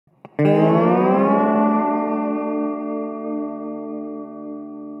Tämä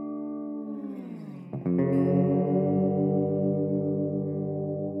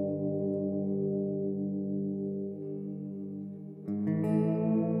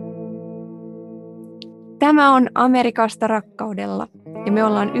on Amerikasta rakkaudella ja me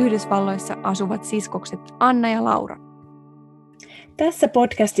ollaan Yhdysvalloissa asuvat siskokset Anna ja Laura. Tässä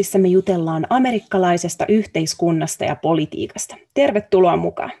podcastissa me jutellaan amerikkalaisesta yhteiskunnasta ja politiikasta. Tervetuloa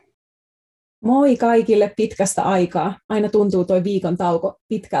mukaan. Moi kaikille pitkästä aikaa. Aina tuntuu toi viikon tauko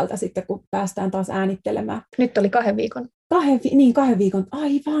pitkältä sitten, kun päästään taas äänittelemään. Nyt oli 2 viikon. 2 viikon.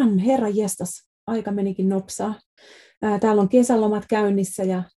 Aivan, herra jestas. Aika menikin nopsaa. Täällä on kesälomat käynnissä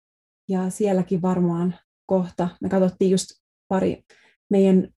ja sielläkin varmaan kohta. Me katsottiin just pari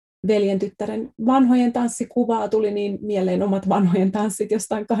meidän veljen tyttären vanhojen tanssikuvaa. Tuli niin mieleen omat vanhojen tanssit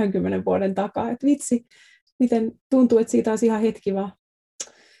jostain 20 vuoden takaa. Et vitsi, miten tuntuu, että siitä olisi ihan hetki vaan.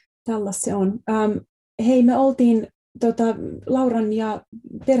 Tällaista se on. Hei, me oltiin Lauran ja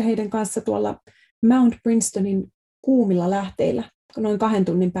perheiden kanssa tuolla Mount Princetonin kuumilla lähteillä, noin 2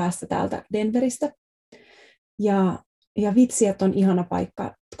 tunnin päässä täältä Denveristä. Ja vitsi, että on ihana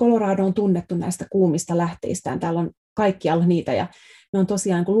paikka. Colorado on tunnettu näistä kuumista lähteistään. Täällä on kaikkialla niitä ja ne on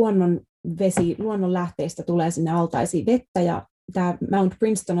tosiaan, kun luonnon lähteistä tulee sinne altaisiin vettä ja tämä Mount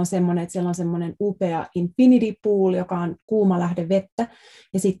Princeton on semmoinen, että siellä on semmoinen upea infinity pool, joka on kuuma lähde vettä,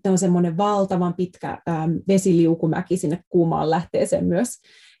 ja sitten on semmoinen valtavan pitkä vesiliukumäki sinne kuumaan lähteeseen myös.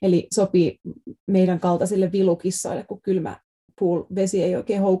 Eli sopii meidän kaltaisille vilukissoille, kun kylmä pool-vesi ei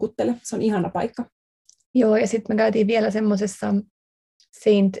oikein houkuttele. Se on ihana paikka. Joo, ja sitten me käytiin vielä semmoisessa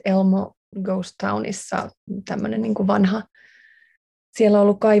St. Elmo Ghost Townissa, tämmöinen niin kuin vanha. Siellä on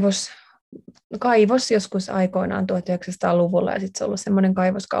ollut kaivos joskus aikoinaan 1900-luvulla, ja sitten se on ollut semmoinen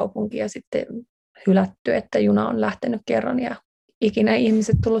kaivoskaupunki, ja sitten hylätty, että juna on lähtenyt kerran, ja ikinä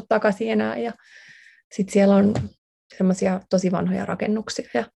ihmiset tullut takaisin enää, ja sitten siellä on semmoisia tosi vanhoja rakennuksia,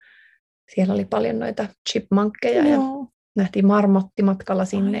 ja siellä oli paljon noita chipmunkkeja, ja nähtiin marmottimatkalla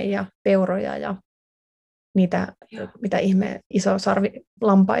sinne, ja peuroja, ja niitä, mitä ihme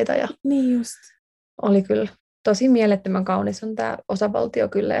isosarvilampaita, ja niin just. Oli kyllä tosi mielettömän kaunis on tämä osavaltio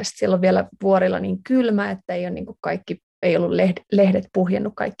kyllä, ja siellä on vielä vuorilla niin kylmä, että ei ole niin kuin ei ollut lehdet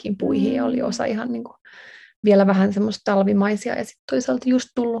puhjennut kaikkiin puihin, ja oli osa ihan niin kuin vielä vähän semmoista talvimaisia, ja sitten toisaalta just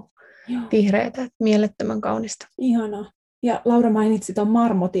tullut vihreätä, että mielettömän kaunista. Ihanaa. Ja Laura mainitsi tuon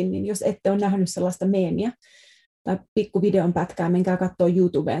marmotin, niin jos ette ole nähnyt sellaista meemiä tai pikkuvideon pätkää, menkää katsoa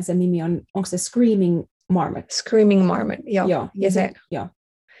YouTubeen, sen nimi on, onko se Screaming Marmot? Screaming Marmot, joo.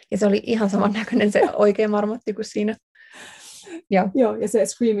 Ja se oli ihan samannäköinen se oikea marmotti kuin siinä. Joo, ja se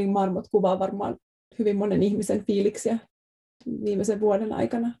Screaming Marmot kuvaa varmaan hyvin monen ihmisen fiiliksiä viimeisen vuoden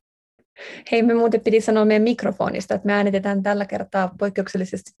aikana. Hei, me muuten piti sanoa meidän mikrofonista, että me äänitetään tällä kertaa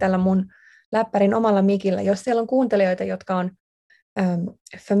poikkeuksellisesti tällä mun läppärin omalla mikillä. Jos siellä on kuuntelijoita, jotka on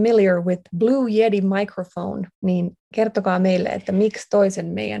familiar with Blue Yeti microphone, niin kertokaa meille, että miksi toisen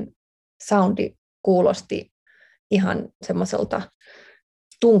meidän soundi kuulosti ihan semmoiselta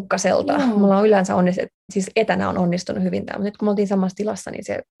tunkkaselta. Mulla on yleensä siis etänä on onnistunut hyvin tämä, mutta nyt kun me oltiin samassa tilassa, niin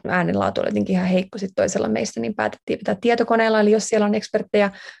se äänenlaatu oli jotenkin ihan heikko sitten toisella meistä, niin päätettiin pitää tietokoneella, eli jos siellä on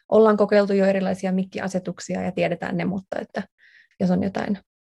eksperttejä, ollaan kokeiltu jo erilaisia mikkiasetuksia ja tiedetään ne, mutta että jos on jotain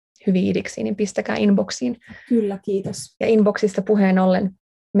hyviä idiksiä, niin pistäkää inboxiin. Kyllä, kiitos. Ja inboxista puheen ollen,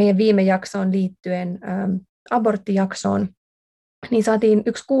 meidän viime jaksoon liittyen aborttijaksoon, niin saatiin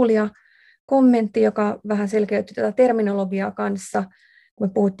yksi kuulija kommentti, joka vähän selkeytti tätä terminologiaa kanssa, kun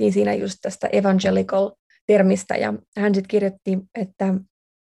me puhuttiin siinä just tästä evangelical-termistä, ja hän sitten kirjoitti,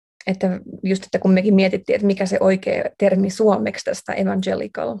 että kun mekin mietittiin, että mikä se oikea termi suomeksi tästä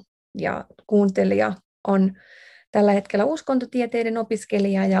evangelical, ja kuuntelija on tällä hetkellä uskontotieteiden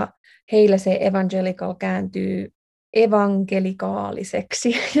opiskelija, ja heillä se evangelical kääntyy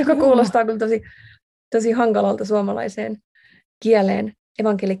evankelikaaliseksi, joka kuulostaa kyllä tosi hankalalta suomalaiseen kieleen,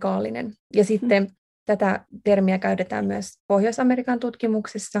 evankelikaalinen. Ja sitten tätä termiä käytetään myös Pohjois-Amerikan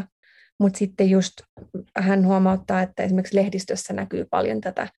tutkimuksissa, mutta sitten just hän huomauttaa, että esimerkiksi lehdistössä näkyy paljon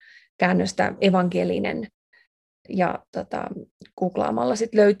tätä käännöstä evankelinen, ja googlaamalla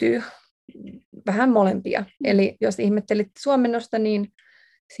sitten löytyy vähän molempia. Eli jos ihmettelit suomennosta, niin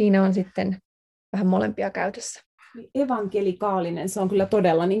siinä on sitten vähän molempia käytössä. Evankelikaalinen, se on kyllä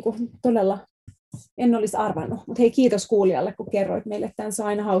todella, en olisi arvannut. Mutta hei, kiitos kuulijalle, kun kerroit meille tämän. Se on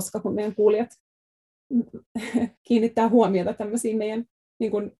aina hauska, kun meidän kuulijat kiinnittää huomiota tämmöisiin meidän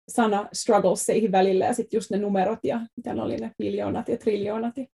niin kuin sana-struggleseihin välillä, ja sitten just ne numerot, ja mitä ne oli ne biljoonat ja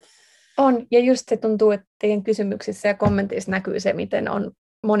triljoonat. On, ja just se tuntuu, että teidän kysymyksissä ja kommenteissa näkyy se, miten on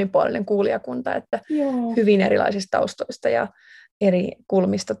monipuolinen kuulijakunta, että hyvin erilaisista taustoista, ja eri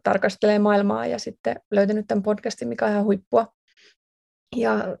kulmista tarkastelee maailmaa ja sitten löytänyt tämän podcastin, mikä on ihan huippua.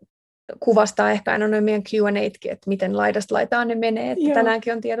 Ja kuvastaa ehkä aina noin meidän Q&A:tkin, että miten laidasta laitaan ne menee. Että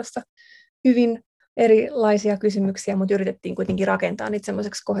tänäänkin on tiedossa hyvin erilaisia kysymyksiä, mutta yritettiin kuitenkin rakentaa niitä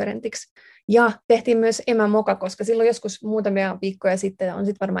semmoiseksi koherentiksi. Ja tehtiin myös emämoka, koska silloin joskus muutamia viikkoja sitten, on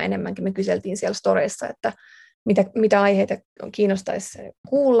sitten varmaan enemmänkin, me kyseltiin siellä storeissa, että mitä aiheita kiinnostaisi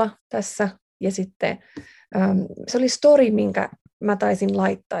kuulla tässä. Ja sitten se oli story, minkä mä taisin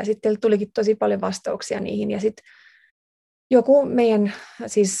laittaa. Ja sitten tulikin tosi paljon vastauksia niihin. Ja sitten joku meidän,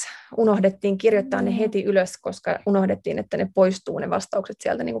 siis unohdettiin kirjoittaa ne heti ylös, koska unohdettiin, että ne poistuu ne vastaukset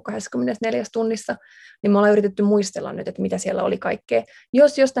sieltä niin kuin 24 tunnissa. Niin me ollaan yritetty muistella nyt, että mitä siellä oli kaikkea.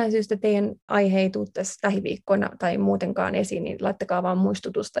 Jos jostain syystä teidän aihe ei tule tässä lähiviikkoina tai muutenkaan esiin, niin laittakaa vaan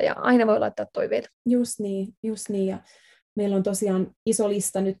muistutusta ja aina voi laittaa toiveita. Just niin. Ja meillä on tosiaan iso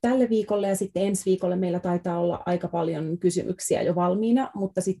lista nyt tälle viikolle ja sitten ensi viikolle meillä taitaa olla aika paljon kysymyksiä jo valmiina,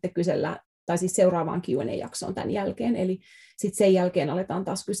 mutta sitten kysellään, tai siis seuraavaan Q&A-jaksoon tämän jälkeen, eli sitten sen jälkeen aletaan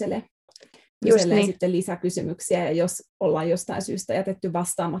taas kyselemään niin. Sitten lisäkysymyksiä, ja jos ollaan jostain syystä jätetty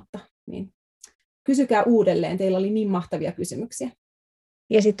vastaamatta, niin kysykää uudelleen, teillä oli niin mahtavia kysymyksiä.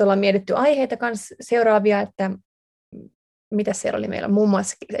 Ja sitten ollaan mietitty aiheita kanssa seuraavia, että mitä siellä oli meillä, muun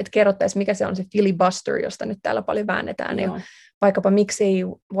muassa, että kerrottaisiin, mikä se on se filibuster, josta nyt täällä paljon väännetään, ja vaikkapa miksei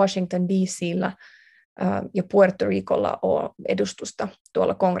Washington DC:llä ja Puerto Ricolla ole edustusta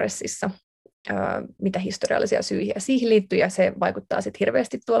tuolla kongressissa, mitä historiallisia syitä siihen liittyy, ja se vaikuttaa sitten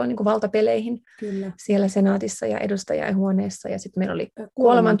hirveästi tuolla niin kuin valtapeleihin. Kyllä. Siellä senaatissa ja edustajainhuoneessa, ja sitten meillä oli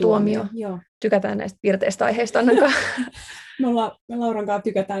kuolemantuomio. Tykätään näistä piirteistä aiheista, Annankaan. Me Lauran kanssa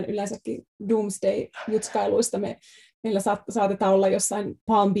tykätään yleensäkin Doomsday-jutskailuista. Meillä saatetaan olla jossain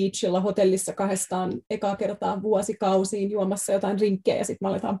Palm Beachilla hotellissa kahdestaan ekaa kertaa vuosikausiin juomassa jotain rinkkejä, ja sitten me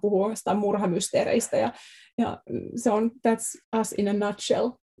aletaan puhua jostain murhamysteereistä, ja se on that's us in a nutshell.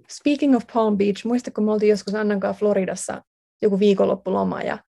 Speaking of Palm Beach, muistatko, me oltiin joskus Annan kanssa Floridassa joku viikonloppuloma,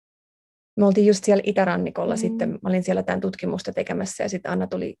 ja me oltiin just siellä itärannikolla, sitten mä olin siellä tämän tutkimusta tekemässä, ja sitten Anna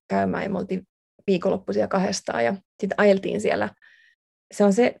tuli käymään, ja me oltiin viikonloppuisia kahdestaan, ja sitten ajeltiin siellä. Se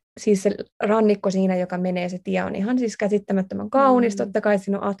on siis se rannikko siinä, joka menee, se tie on ihan siis käsittämättömän kaunis, totta kai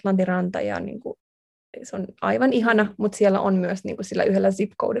siinä on Atlantin ranta, ja niin kuin, se on aivan ihana, mutta siellä on myös niin kuin sillä yhdellä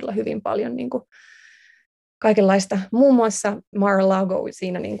zip-codella hyvin paljon niin kuin kaikenlaista, muun muassa Mar-a-Lago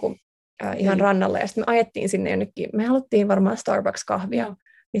siinä niin kuin, ihan rannalla, ja sitten me ajettiin sinne jonnekin, me haluttiin varmaan Starbucks-kahvia,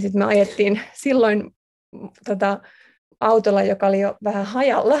 ja sitten me ajettiin silloin autolla, joka oli jo vähän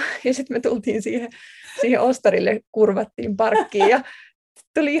hajalla, ja sitten me tultiin siihen ostarille, kurvattiin parkkiin, ja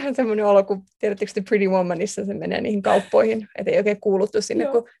tuli ihan semmoinen olo, kun tiedättekö te Pretty Womanissa se menee niihin kauppoihin, ettei oikein kuuluttu sinne.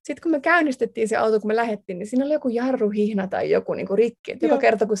 Sitten kun me käynnistettiin se auto, kun me lähdettiin, niin siinä oli joku jarruhihna tai joku niinku rikki. Joka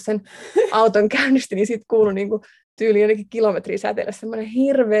kerta, kun sen auton käynnisti, niin siitä kuului niinku tyyli jonnekin kilometriä säteellä semmoinen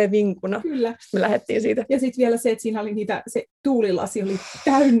hirveä vinkuna. Kyllä. Sitten me lähdettiin siitä. Ja sitten vielä se, että siinä oli se tuulilasi oli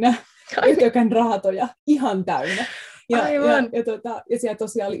täynnä ötökän raatoja, ihan täynnä. Ja siellä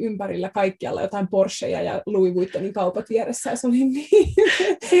tosiaan oli ympärillä kaikkialla jotain Porscheja ja Louis Vuittonin kaupat vieressä, ja se oli niin.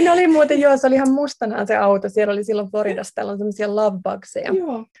 Siinä oli muuten, se oli ihan mustanaan se auto. Siellä oli silloin Floridassa, täällä on semmoisia lovebugseja.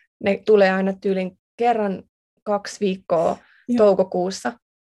 Ne tulee aina tyylin kerran 2 viikkoa toukokuussa.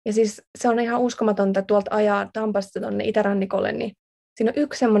 Ja siis se on ihan uskomatonta tuolta ajaa Tampasta tuonne itärannikolle, niin siinä on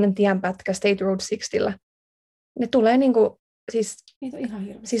yksi semmoinen tienpätkä State Road 60. Ne tulee niinku,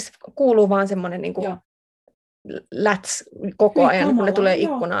 siis kuuluu vaan semmoinen niinku läts koko ajan, kun ne tulee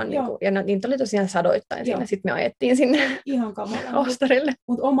ikkunaan. Niinku, ja niitä oli tosiaan sadoittain siinä. Sitten me ajettiin sinne ihan ostarille.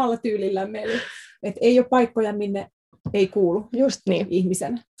 Mutta omalla tyylillämme, että ei ole paikkoja, minne ei kuulu just niin.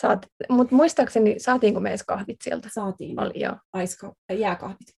 Ihmisen. Mutta muistaakseni, saatiinko me edes kahvit sieltä? Saatiin.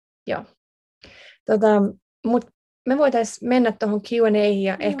 Jääkahvit. Joo. Mutta me voitaisiin mennä tuohon Q&A:ihin,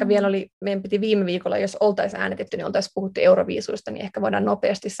 ja ehkä vielä meidän piti viime viikolla, jos oltaisiin äänetetty, niin oltaisiin puhuttu Euroviisuista, niin ehkä voidaan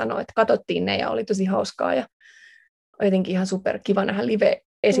nopeasti sanoa, että katsottiin ne ja oli tosi hauskaa ja jotenkin ihan super kiva nähdä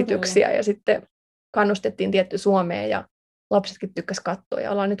live-esityksiä ja sitten kannustettiin tietty Suomeen ja lapsetkin tykkäsivät katsoa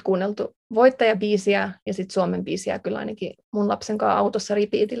ja ollaan nyt kuunneltu voittajabiisiä ja sitten Suomen biisiä kyllä ainakin mun lapsen kanssa autossa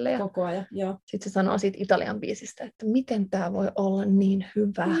repeatille. Koko ajan, joo. Sitten se sanoo siitä Italian biisistä, että miten tämä voi olla niin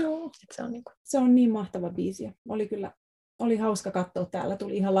hyvä. Se on niin mahtava biisi. Oli hauska katsoa täällä.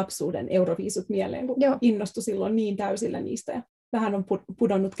 Tuli ihan lapsuuden Euroviisut mieleen, kun innostui silloin niin täysillä niistä. Ja vähän on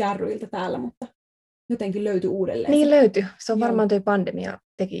pudonnut kärryiltä täällä, mutta jotenkin löytyi uudelleen. Niin löytyi. Se on varmaan tuo pandemia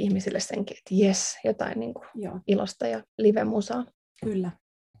teki ihmisille senkin, että jes, jotain niin kuin ilosta ja live-musaa. Kyllä.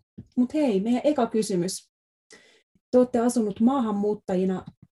 Mutta hei, meidän eka kysymys. Te olette asunut maahanmuuttajina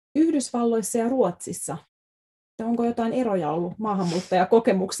Yhdysvalloissa ja Ruotsissa. Onko jotain eroja ollut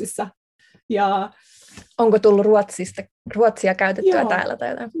maahanmuuttajakokemuksissa? Ja onko tullut ruotsia käytettyä Joo. täällä tai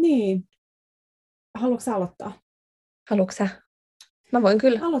jotain? Niin. Haluatko sä aloittaa? Haluatko sä? Mä voin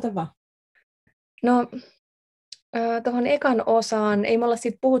kyllä. Aloita vaan. No, tuohon ekan osaan, ei me olla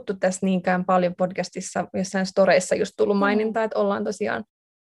siitä puhuttu tässä niinkään paljon podcastissa, jossain storeissa just tullut maininta, että ollaan tosiaan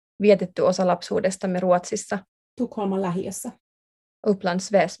vietetty osa lapsuudestamme Ruotsissa. Tukholman lähiössä.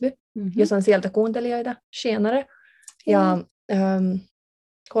 Upplands Väsby, jos on sieltä kuuntelijoita, tjenare. Ja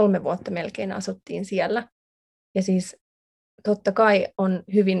 3 vuotta melkein asuttiin siellä. Ja siis totta kai on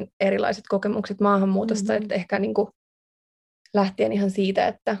hyvin erilaiset kokemukset maahanmuutosta, että ehkä niin kuin lähtien ihan siitä,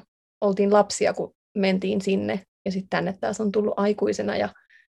 että oltiin lapsia, kun mentiin sinne, ja sitten tänne taas on tullut aikuisena, ja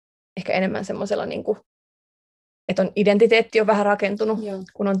ehkä enemmän semmoisella, niin kuin, että on identiteetti on vähän rakentunut,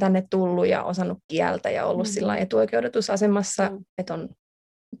 kun on tänne tullut ja osannut kieltä ja ollut sillä etuoikeutetusasemassa, että on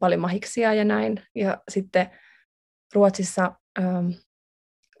paljon mahiksia ja näin. Ja sitten Ruotsissa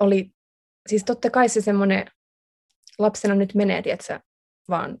oli, siis totta kai se semmoinen, lapsena nyt menee, tietsä,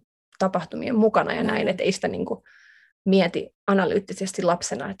 vaan tapahtumien mukana ja näin, että ei sitä niin kuin mieti analyyttisesti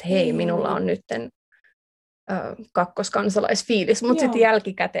lapsena, että hei, minulla on nytten kakkoskansalaisfiilis, mutta sitten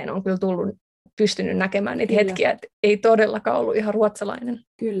jälkikäteen on kyllä pystynyt näkemään niitä hetkiä, että ei todellakaan ollut ihan ruotsalainen.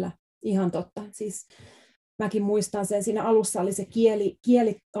 Kyllä, ihan totta. Siis mäkin muistan sen, siinä alussa oli se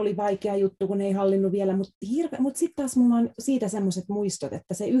kieli oli vaikea juttu, kun ei hallinnut vielä, mutta sitten taas mulla on siitä semmoiset muistot,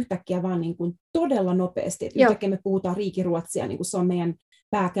 että se yhtäkkiä vaan niin kuin todella nopeasti, että yhtäkkiä me puhutaan riikiruotsia, niin kuin se on meidän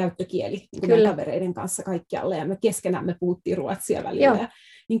pääkäyttökieli niin kuin kavereiden kanssa kaikkialle, ja me keskenään me puhuttiin ruotsia välillä, ja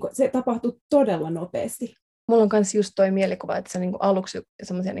niin kuin se tapahtui todella nopeasti. Mulla on myös just toi mielikuva, että se niin kuin aluksi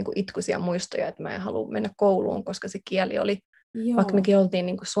semmoisia niin kuin itkuisia muistoja, että mä en halua mennä kouluun, koska se kieli oli, vaikka mekin oltiin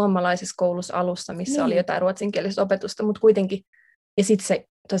niin kuin suomalaisessa koulussa alussa, missä oli jotain ruotsinkielistä opetusta, mutta kuitenkin, ja sitten se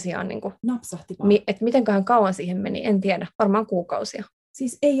tosiaan, niin kuin, napsahti vaan. Että mitenköhän kauan siihen meni, en tiedä, varmaan kuukausia.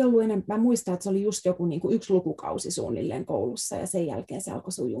 Siis ei ollut enempää, muistan, että se oli just joku niin kuin 1 lukukausi suunnilleen koulussa, ja sen jälkeen se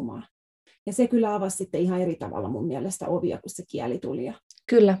alkoi sujumaan. Ja se kyllä avasi sitten ihan eri tavalla mun mielestä ovia, kun se kieli tuli. Ja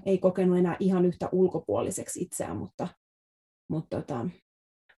kyllä. Ei kokenut enää ihan yhtä ulkopuoliseksi itseään, mutta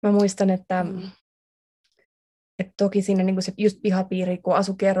mä muistan, että toki siinä niin kuin se just pihapiiri, kun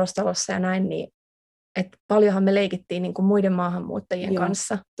asui kerrostalossa ja näin, niin että paljonhan me leikittiin niin kuin muiden maahanmuuttajien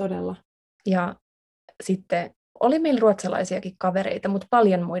kanssa. Todella. Ja sitten oli meillä ruotsalaisiakin kavereita, mutta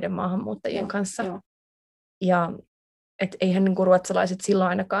paljon muiden maahanmuuttajien kanssa. Joo. Ja et eihän niin kuin ruotsalaiset silloin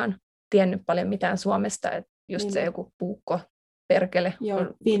ainakaan tiennyt paljon mitään Suomesta, että just se joku puukko, perkele. Joo,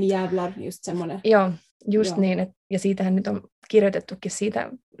 Finjävlar, just semmoinen. Joo, just niin. Ja siitähän nyt on kirjoitettukin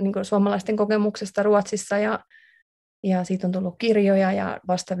siitä niin kuin suomalaisten kokemuksesta Ruotsissa, ja siitä on tullut kirjoja, ja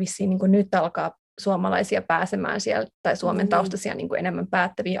vasta vissiin niin kuin nyt alkaa suomalaisia pääsemään siellä, tai Suomen taustaisia niin kuin enemmän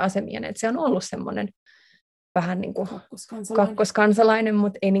päättäviä asemia, että se on ollut semmoinen vähän niin kuin kakkoskansalainen,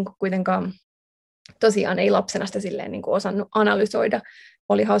 mutta ei niin kuin kuitenkaan, tosiaan ei lapsena sitä silleen niin kuin osannut analysoida.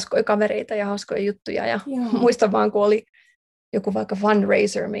 Oli hauskoja kavereita ja hauskoja juttuja, ja muistan vaan, kun oli joku vaikka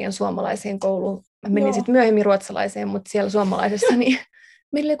fundraiser meidän suomalaiseen kouluun. Mä menin sitten myöhemmin ruotsalaiseen, mutta siellä suomalaisessa, niin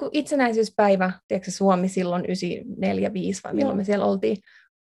meillä oli joku itsenäisyyspäivä, tiedätkö Suomi silloin 94-5 vai milloin me siellä oltiin.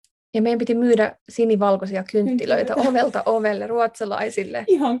 Ja meidän piti myydä sinivalkoisia kynttilöitä ovelta ovelle ruotsalaisille.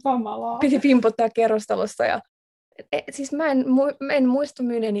 Ihan kamalaa. Piti pimputtaa kerrostalossa. Ja siis mä en muista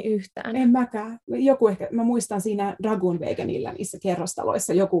myyneeni yhtään. En mäkään. Mä muistan siinä Dragunvägenillä niissä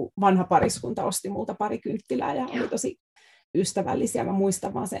kerrostaloissa, joku vanha pariskunta osti multa pari kynttilää ja oli tosi ystävällisiä. Mä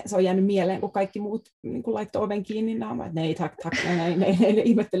muistan vaan se on jäänyt mieleen, kun kaikki muut niin kun laittoi oven kiinni, niin mä ne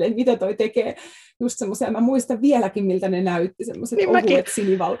ihmettelee, mitä toi tekee. Just semmoisia. Mä muistan vieläkin, miltä ne näytti, semmoiset ohuet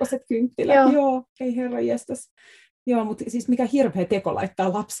sinivalkoiset kynttilät. Joo, ei herra jestas. Joo, mutta siis mikä hirveä teko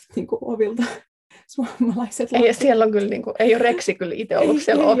laittaa lapset niin kuin ovilta. Suomalaiset lapset. Ei, siellä on kyllä, niin kuin, ei ole Reksi kyllä itse ollut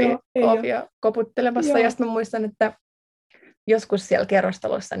siellä ovia koputtelemassa. Ja sitten mä muistan, että joskus siellä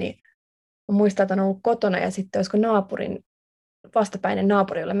kerrostalossa, niin mä muistan, että on ollut kotona, ja sitten olisiko vastapäinen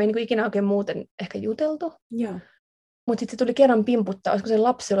naapuri, jolla me ei niin kuin ikinä oikein muuten ehkä juteltu. Mutta sitten se tuli kerran pimputtaa, olisiko se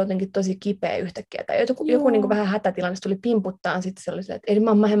lapsi ollut jotenkin tosi kipeä yhtäkkiä, tai joku niin kuin vähän hätätilanne, se tuli pimputtaa, sitten se oli se, että eri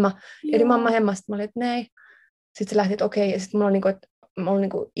mamma hemma, sitten mä olin, että näin. Sitten se lähti, että okei, ja sitten mulla oli niin kuin, mä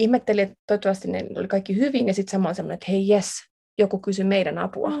ihmettelin, että toivottavasti ne oli kaikki hyvin, ja sitten samalla semmoinen, että hei jes, joku kysyi meidän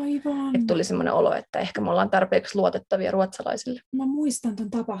apua. Aivan. Että tuli semmoinen olo, että ehkä me ollaan tarpeeksi luotettavia ruotsalaisille. Mä muistan ton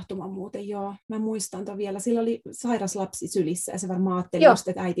tapahtuman muuten, joo. Mä muistan ton vielä. Sillä oli sairas lapsi sylissä, ja se varmaan ajatteli just,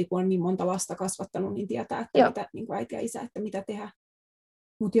 että äiti, kun on niin monta lasta kasvattanut, niin tietää, että mitä, niin kuin äiti ja isä, että mitä tehdä.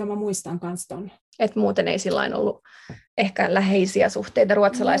 Mutta joo, mä muistan kans ton. Että muuten ei sillain ollut ehkä läheisiä suhteita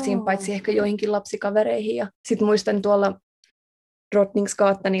ruotsalaisiin, paitsi ehkä joihinkin lapsikavereihin. Ja sitten muistan tuolla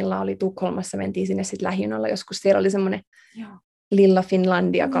Drottningsgatanilla oli Tukholmassa, mentiin sinne sitten lähijunalla joskus. Siellä oli semmoinen Lilla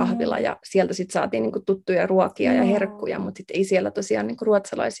Finlandia kahvila ja sieltä sitten saatiin niin kuin tuttuja ruokia ja herkkuja, mutta sitten ei siellä tosiaan niin kuin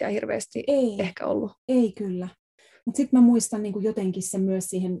ruotsalaisia hirveästi ehkä ollut. Ei kyllä. Mutta sitten mä muistan niin kuin jotenkin se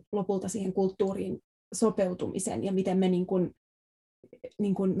myös lopulta siihen kulttuuriin sopeutumisen ja miten me,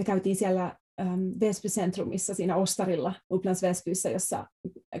 me käytiin siellä Väsby-centrumissa siinä Ostarilla, Upplands Väsbyssä, jossa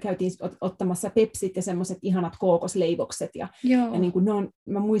käytiin ottamassa pepsit ja semmoiset ihanat kookosleivokset. Ja niin kuin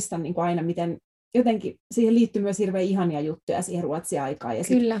mä muistan niin kuin aina, miten jotenkin siihen liittyy myös hirveän ihania juttuja siihen Ruotsi-aikaan. Ja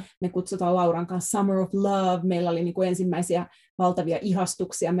me kutsutaan Lauran kanssa Summer of Love. Meillä oli niin kuin ensimmäisiä valtavia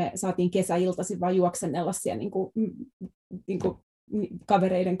ihastuksia. Me saatiin kesäiltaisin vaan juoksennella siellä niin kuin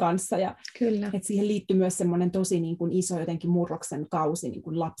kavereiden kanssa. Ja et siihen liittyy myös semmoinen tosi niin kuin iso jotenkin murroksen kausi niin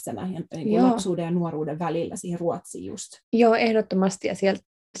kuin lapsena ja niin kuin lapsuuden ja nuoruuden välillä siihen Ruotsiin just. Joo, ehdottomasti. Ja sieltä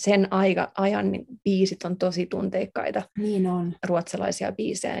sen ajan niin biisit on tosi tunteikkaita. Niin on. Ruotsalaisia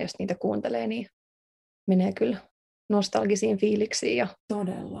biisejä, jos niitä kuuntelee, niin menee kyllä nostalgisiin fiiliksiin. Ja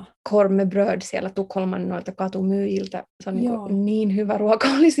todella. Kormebröd siellä Tukholman noilta katumyyjiltä. Se on niin hyvä ruoka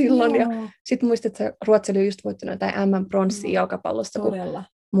oli silloin. Ja sitten muistat, että Ruotsi oli just voittanut jotain MM-pronssia jalkapallosta, todella.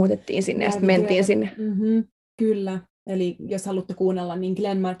 Kun muutettiin sinne ja sitten mentiin sinne. Kyllä. Eli jos haluatte kuunnella, niin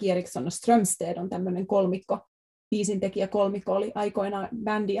Glenmark Eriksson och Strömsted on tämmöinen biisintekijä kolmikko oli aikoinaan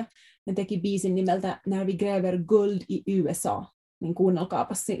bändi ja ne teki biisin nimeltä När vi gräver guld i USA. Niin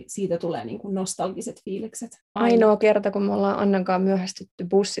kuunnelkaapas, siitä tulee niin kuin nostalgiset fiilikset. Ainoa kerta, kun me ollaan Annankaan myöhästytty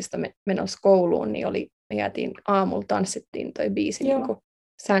bussista menossa kouluun, niin me jäätiin aamulla, tanssittiin toi biisi, niin kuin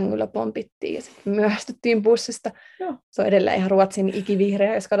sängyllä pompittiin ja sitten myöhästyttiin bussista. Joo. Se on edelleen ihan Ruotsin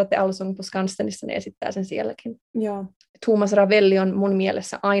ikivihreä, jos katsotte Allsång på Skansenissa, niin esittää sen sielläkin. Joo. Thomas Ravelli on mun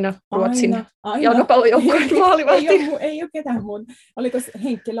mielessä aina Ruotsin jalkapallojoukkueen maalivahti. Ei ole ketään muun. Oliko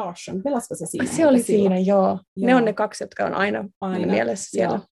Henke Larsson? Pelasiko se siinä? Se oli siinä, joo. Ne on ne kaksi, jotka on aina mun mielessä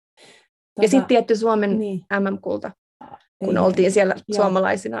siellä. Ja sitten tietty Suomen MM-kulta, kun oltiin siellä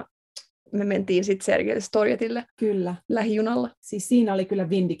suomalaisina. Me mentiin sitten Sergei Storjetille lähijunalla. Siis siinä oli kyllä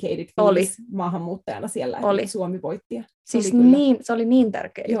vindicated fiilis maahanmuuttajana siellä, että Suomi voitti. Siis se oli niin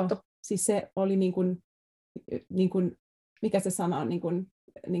tärkeä juttu. Siis se oli niin kuin mikä se sana on,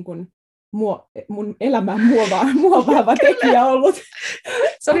 niin kuin mun elämää muovaava tekijä ollut.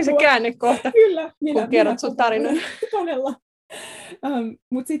 Se oli se käännekohta, kyllä, kun kerrot sun tarinan. Todella.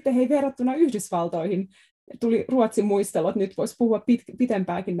 Mutta sitten hei, verrattuna Yhdysvaltoihin, tuli Ruotsin muistelot, nyt voisi puhua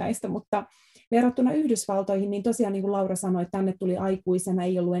pitempääkin näistä, mutta verrattuna Yhdysvaltoihin, niin tosiaan niin kuin Laura sanoi, että tänne tuli aikuisena,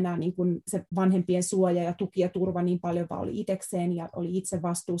 ei ollut enää niin kuin se vanhempien suoja ja tuki ja turva niin paljon, vaan oli itsekseen ja oli itse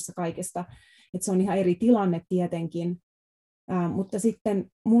vastuussa kaikesta. Että se on ihan eri tilanne tietenkin. Mutta sitten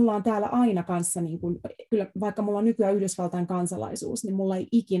mulla on täällä aina kanssa, niin kun, kyllä, vaikka mulla on nykyään Yhdysvaltain kansalaisuus, niin mulla ei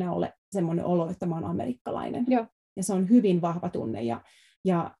ikinä ole semmoinen olo, että mä oon amerikkalainen. Joo. Ja se on hyvin vahva tunne.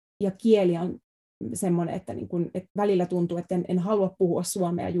 Ja kieli on semmoinen, että, niin kun, että välillä tuntuu, että en halua puhua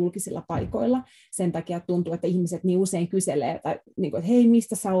suomea julkisilla paikoilla. Sen takia tuntuu, että ihmiset niin usein kyselee, tai, niin kun, että hei,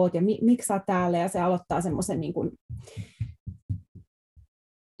 mistä sä oot ja miksi sä oot täällä? Ja se aloittaa semmoisen... Niin kun...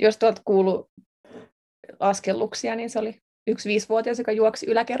 Jos tuolta kuuluu askelluksia, niin se oli 1 5-vuotias, joka juoksi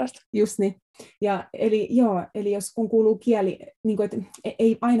yläkerrasta. Just niin. Eli jos kun kuuluu kieli, niin kuin, että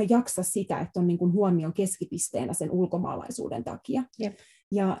ei aina jaksa sitä, että on niin kuin huomion keskipisteenä sen ulkomaalaisuuden takia. Jep.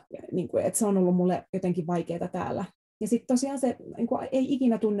 Ja niin kuin, että se on ollut mulle jotenkin vaikeaa täällä. Ja sitten tosiaan se niin kuin, ei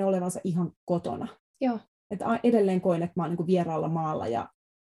ikinä tunne olevansa ihan kotona. Joo. Että edelleen koen, että mä oon niin kuin vieraalla maalla ja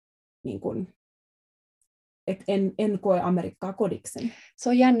niin kuin, että en koe Amerikkaa kodiksen. Se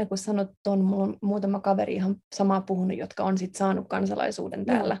on jännä, kun sanot tuon, mulla on muutama kaveri ihan samaa puhunut, jotka on sit saanut kansalaisuuden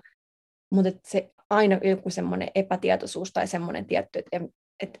täällä. Mutta se aina joku semmoinen epätietoisuus tai semmoinen tietty,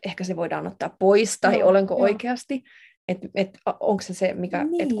 että ehkä se voidaan ottaa pois tai olenko oikeasti. Että onko se mikä,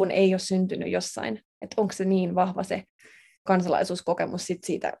 että kun ei ole syntynyt jossain, että onko se niin vahva se kansalaisuuskokemus sit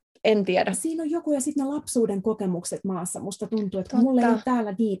siitä, en tiedä. Siinä on joku, ja sitten ne lapsuuden kokemukset maassa. Musta tuntuu, että kun mulla ei ole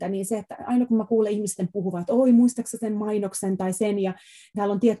täällä niitä, niin se, että aina kun mä kuulen ihmisten puhuvan, että oi, muistaaksä sen mainoksen tai sen, ja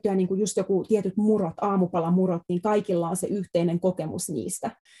täällä on tiettyjä, niin kuin just joku tietyt murot, aamupalamurot, niin kaikilla on se yhteinen kokemus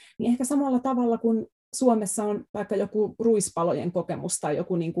niistä. Niin ehkä samalla tavalla kuin Suomessa on vaikka joku ruispalojen kokemus tai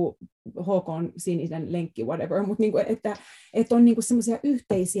joku niin kuin HK:n sininen lenkki, whatever, mutta niin kuin, että on niin kuin semmoisia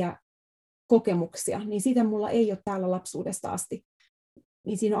yhteisiä kokemuksia, niin sitä mulla ei ole täällä lapsuudesta asti.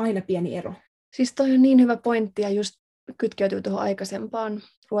 Niin siinä on aina pieni ero. Siis toi on niin hyvä pointti ja just kytkeytyy tuohon aikaisempaan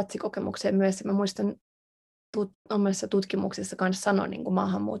Ruotsi-kokemukseen myös. Mä muistan omassa tutkimuksessa kanssa sanoa niin kuin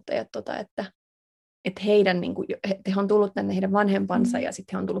maahanmuuttajat, että heidän, niin kuin, he on tullut tänne heidän vanhempansa ja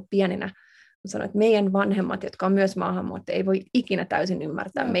sitten he on tullut pieninä. Sanoin, että meidän vanhemmat, jotka on myös maahanmuuttajia, ei voi ikinä täysin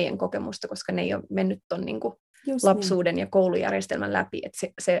ymmärtää meidän kokemusta, koska ne ei ole mennyt tuon niin kuin lapsuuden ja koulujärjestelmän läpi. Että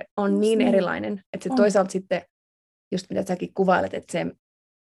se on niin erilainen, että se toisaalta sitten just mitä säkin kuvailet, että se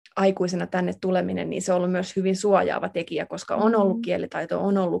aikuisena tänne tuleminen, niin se on ollut myös hyvin suojaava tekijä, koska on ollut kielitaitoa,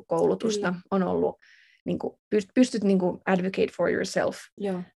 on ollut koulutusta, Kyllä. on ollut, niin kuin, pystyt niin kuin advocate for yourself,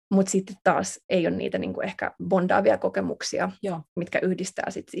 mutta sitten taas ei ole niitä niin kuin ehkä bondaavia kokemuksia, mitkä yhdistää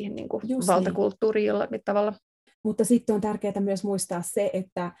sit siihen niin kuin valtakulttuuriin jollain tavalla. Mutta sitten on tärkeää myös muistaa se,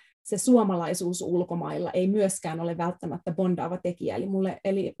 että se suomalaisuus ulkomailla ei myöskään ole välttämättä bondaava tekijä.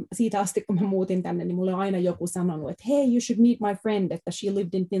 Eli siitä asti, kun mä muutin tänne, niin mulle on aina joku sanonut, että hei, you should meet my friend, että she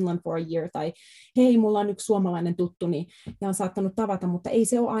lived in Finland for a year, tai hei, mulla on yksi suomalainen tuttuni, ja on saattanut tavata, mutta ei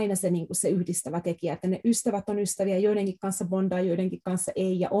se ole aina se, niin kuin se yhdistävä tekijä, että ne ystävät on ystäviä, joidenkin kanssa bondaa, joidenkin kanssa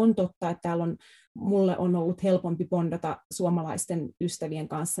ei, ja on totta, että mulle on ollut helpompi bondata suomalaisten ystävien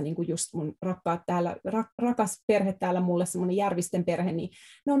kanssa, niin kuin just mun rakas perhe täällä mulle, semmoinen Järvisten perhe, niin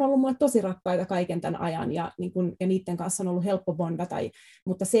ne on ollut mulle tosi rakkaita kaiken tämän ajan, ja niiden kanssa on ollut helppo bondata,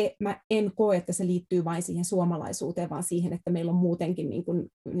 mutta mä en koe, että se liittyy vain siihen suomalaisuuteen, vaan siihen, että meillä on muutenkin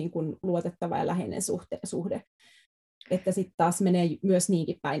niin kuin luotettava ja läheinen suhde. Että sitten taas menee myös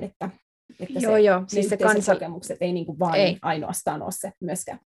niinkin päin, että siis se kokemukset ei niin kuin vain ainoastaan ole se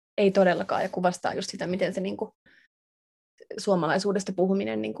myöskään. Ei todellakaan, ja kuvastaa just sitä, miten se niin kuin, suomalaisuudesta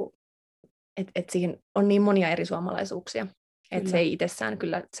puhuminen, niin että siihen on niin monia eri suomalaisuuksia, että se ei itsessään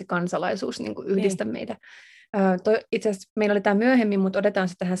kyllä se kansalaisuus niin kuin yhdistä meitä. Itse asiassa meillä oli tämä myöhemmin, mutta otetaan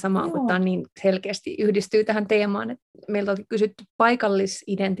se tähän samaan, kun tämä niin selkeästi yhdistyy tähän teemaan. Että meiltä on kysytty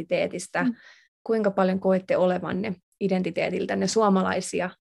paikallisidentiteetistä, kuinka paljon koette olevanne identiteetiltänne suomalaisia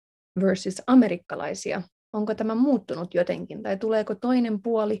versus amerikkalaisia. Onko tämä muuttunut jotenkin, tai tuleeko toinen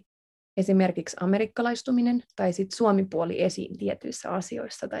puoli, esimerkiksi amerikkalaistuminen, tai sitten suomi-puoli esiin tietyissä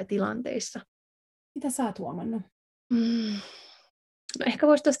asioissa tai tilanteissa? Mitä sä oot huomannut? No ehkä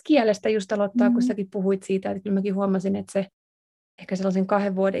voisi tuosta kielestä just aloittaa, kun säkin puhuit siitä, että kyllä mäkin huomasin, että se ehkä sellaisen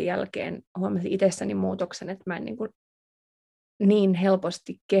 2 vuoden jälkeen huomasin itsessäni muutoksen, että mä en niin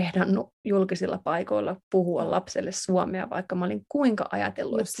helposti kehdannut julkisilla paikoilla puhua lapselle suomea, vaikka mä olin kuinka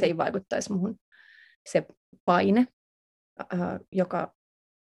ajatellut, että se ei vaikuttaisi muhun. Se paine, joka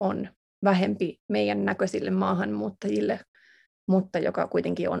on vähempi meidän näköisille maahanmuuttajille, mutta joka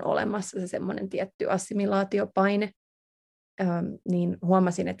kuitenkin on olemassa, se semmoinen tietty assimilaatiopaine, niin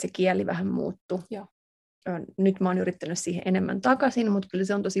huomasin, että se kieli vähän muuttui. Nyt mä oon yrittänyt siihen enemmän takaisin, mutta kyllä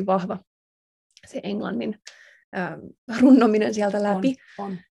se on tosi vahva, se englannin runnominen sieltä läpi.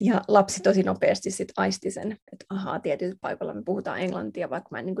 On. Ja lapsi tosi nopeasti sit aisti sen, että tietyillä paikoilla me puhutaan englantia, vaikka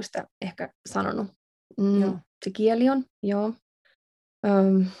mä en niin kuin sitä ehkä sanonut. Se kieli on, joo.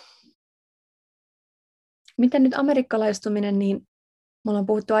 Miten nyt amerikkalaistuminen, niin me ollaan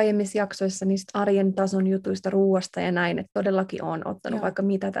puhuttu aiemmissa jaksoissa niistä arjen tason jutuista, ruuasta ja näin, että todellakin olen ottanut vaikka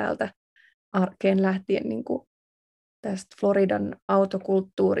mitä täältä arkeen lähtien niin kuin tästä Floridan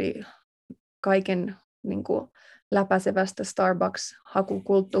autokulttuuri, kaiken niin kuin läpäisevästä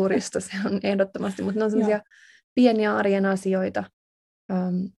Starbucks-hakukulttuurista, se on ehdottomasti, mutta ne on sellaisia pieniä arjen asioita.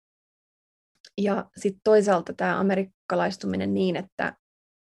 Ja sitten toisaalta tämä amerikkalaistuminen niin, että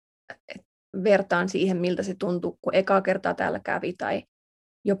vertaan siihen, miltä se tuntuu, kun ekaa kertaa täällä kävi, tai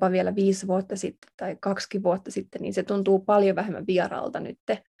jopa vielä 5 vuotta sitten, tai 2 vuotta sitten, niin se tuntuu paljon vähemmän vieraalta nyt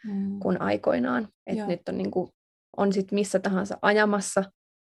kuin aikoinaan. Että nyt on, niin kuin, on sit missä tahansa ajamassa,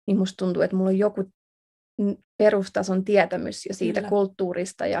 niin musta tuntuu, että mulla on joku perustason tietämys jo siitä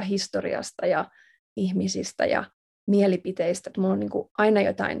kulttuurista ja historiasta ja ihmisistä ja mielipiteistä, että mulla on niin kuin aina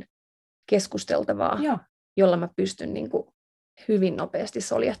jotain keskusteltavaa, jolla mä pystyn niin kuin hyvin nopeasti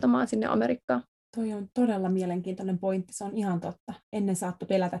soljahtamaan sinne Amerikkaan. Toi on todella mielenkiintoinen pointti, se on ihan totta. Ennen saattoi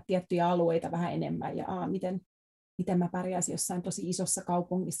pelätä tiettyjä alueita vähän enemmän ja miten mä pärjäisin jossain tosi isossa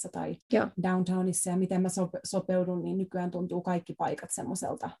kaupungissa tai downtownissa ja miten mä sopeudun, niin nykyään tuntuu kaikki paikat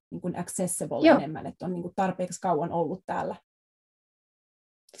semmoiselta niin kuin accessible enemmän, että on niin kuin tarpeeksi kauan ollut täällä.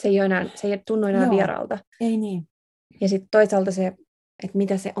 Se ei tunnu enää vieraalta. Ei niin. Ja sitten toisaalta se, että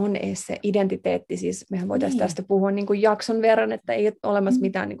mitä se on edes se identiteetti, siis mehän voitaisiin tästä puhua niin kuin jakson verran, että ei ole olemassa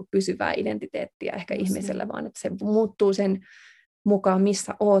mitään niin kuin pysyvää identiteettiä ehkä ihmisellä, vaan että se muuttuu sen mukaan,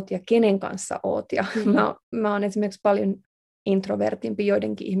 missä oot ja kenen kanssa oot. Ja mä oon esimerkiksi paljon introvertimpi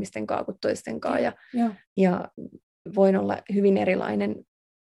joidenkin ihmisten kanssa kuin toisten kanssa, ja voin olla hyvin erilainen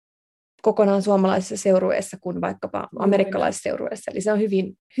kokonaan suomalaisessa seurueessa kuin vaikkapa amerikkalaisessa seurueessa. Eli se on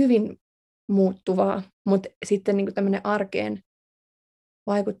hyvin, hyvin muuttuvaa, mutta sitten niin kuin tämmöinen arkeen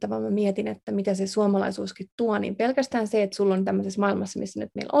vaikuttava. Mä mietin, että mitä se suomalaisuuskin tuo, niin pelkästään se, että sulla on tämmöisessä maailmassa, missä nyt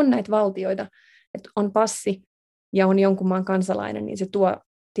meillä on näitä valtioita, että on passi ja on jonkun maan kansalainen, niin se tuo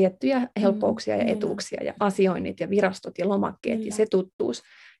tiettyjä helppouksia ja etuuksia ja asioinnit ja virastot ja lomakkeet ja se tuttuus.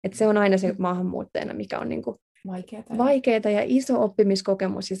 Että se on aina se maahanmuuttajana, mikä on niin kuin vaikeaa ja iso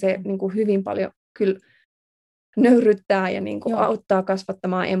oppimiskokemus ja se niin kuin hyvin paljon kyllä nöyryttää ja niin kuin auttaa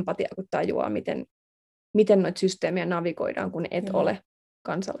kasvattamaan empatiaa, kun tajuaa, miten noita systeemiä navigoidaan, kun et ole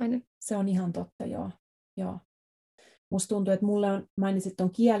kansalainen. Se on ihan totta, joo. Musta tuntuu, että mainitsit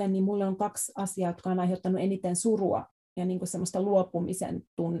tuon kielen, niin mulle on 2 asiaa, jotka on aiheuttanut eniten surua ja niin kuin semmoista luopumisen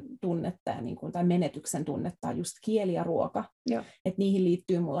tunnetta ja niin kuin, tai menetyksen tunnetta, just kieli ja ruoka. Että niihin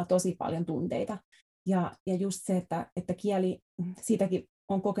liittyy mulla tosi paljon tunteita. Ja just se, että kieli, siitäkin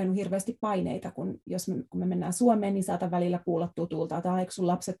on kokenut hirveästi paineita, kun me mennään Suomeen, niin saatan välillä kuulla tutulta, että eikö sun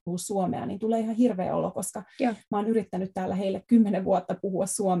lapset puhu suomea, niin tulee ihan hirveä olo, koska mä oon yrittänyt täällä heille 10 vuotta puhua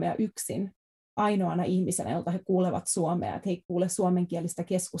suomea yksin, ainoana ihmisenä, jolta he kuulevat suomea, että he ei kuule suomenkielistä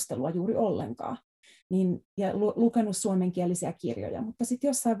keskustelua juuri ollenkaan. Ja lukenut suomenkielisiä kirjoja, mutta sitten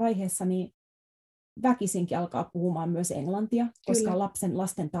jossain vaiheessa niin väkisinkin alkaa puhumaan myös englantia, koska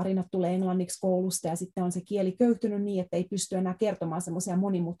lasten tarinat tulee englanniksi koulusta ja sitten on se kieli köyhtynyt niin, että ei pysty enää kertomaan semmoisia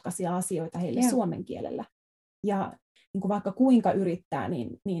monimutkaisia asioita heille suomen kielellä. Ja niin kuin vaikka kuinka yrittää,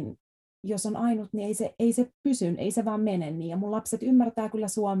 niin jos on ainut, niin ei se pysy, ei se vaan mene niin. Ja mun lapset ymmärtää kyllä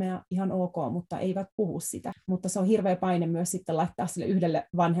suomea ihan ok, mutta eivät puhu sitä. Mutta se on hirveä paine myös sitten laittaa sille yhdelle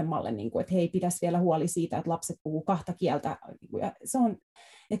vanhemmalle, niin kuin, että hei, pitäisi vielä huoli siitä, että lapset puhuu 2 kieltä. Ja se on,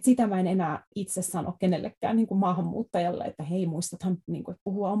 että sitä mä en enää itse sano kenellekään niin kuin maahanmuuttajalle, että hei, muistathan niin kuin, että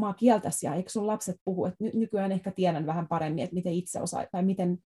puhua omaa kieltäsi ja eikö sun lapset puhu. Että nykyään ehkä tiedän vähän paremmin, että miten itse osaa tai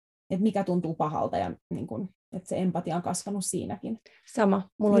että mikä tuntuu pahalta ja niin kuin, että se empatia on kasvanut siinäkin. Sama.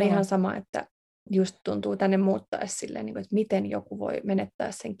 Mulla on ihan sama, että just tuntuu tänne muuttaessa silleen, että miten joku voi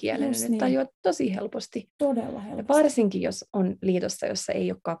menettää sen kielen. Nyt tajua tosi helposti. Todella helposti. Ja varsinkin, jos on liitossa, jossa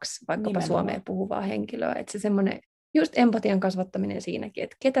ei ole 2 vaikkapa suomea puhuvaa henkilöä. Että se semmoinen just empatian kasvattaminen siinäkin,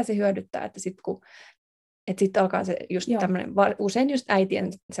 että ketä se hyödyttää, että sitten alkaa se just tämmöinen, usein just äitien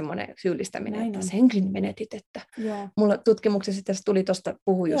semmoinen syyllistäminen, näin että senkin menetit, että mulla tutkimuksessa tässä tuli tuosta,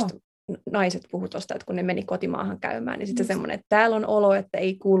 naiset puhu tuosta, että kun ne meni kotimaahan käymään, niin sitten semmoinen, että täällä on olo, että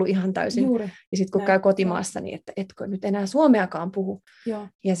ei kuulu ihan täysin, ja sitten kun käy kotimaassa, niin että etkö nyt enää suomeakaan puhu,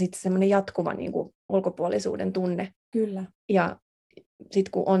 ja sitten semmoinen jatkuva niin kuin ulkopuolisuuden tunne, kyllä. Ja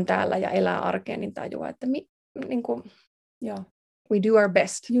sitten kun on täällä ja elää arkeen, niin tajuaa, että niin kuin, we do our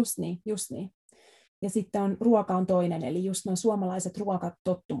best. Just niin. Ja sitten ruoka on toinen, eli just nuo suomalaiset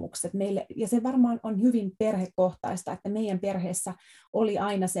ruokatottumukset meille, ja se varmaan on hyvin perhekohtaista, että meidän perheessä oli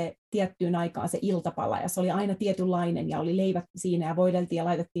aina se tiettyyn aikaan se iltapala, ja se oli aina tietynlainen, ja oli leivät siinä, ja voideltiin, ja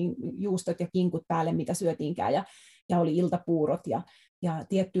laitettiin juustot ja kinkut päälle, mitä syötiinkään, ja oli iltapuurot, ja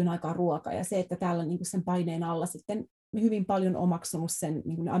tiettyyn aikaan ruoka, ja se, että täällä niin kuin sen paineen alla sitten hyvin paljon omaksunut sen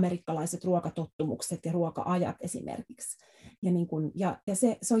niin kuin amerikkalaiset ruokatottumukset ja ruoka-ajat esimerkiksi. Ja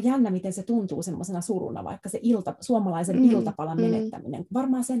se on jännä, miten se tuntuu semmoisena suruna, vaikka se suomalaisen iltapalan menettäminen.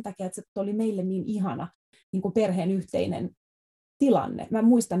 Varmaan sen takia, että se oli meille niin ihana niin kuin perheen yhteinen tilanne. Mä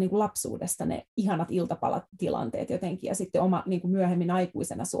muistan niin kuin lapsuudesta ne ihanat iltapalatilanteet jotenkin, ja sitten niin kuin myöhemmin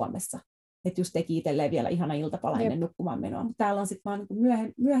aikuisena Suomessa, että just teki itselleen vielä ihana iltapala ennen nukkumaan menoa. Mutta täällä on sitten vaan niin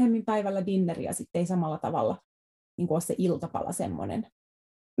kuin myöhemmin päivällä dinneri, ja sitten ei samalla tavalla niin kuin ole se iltapala semmoinen.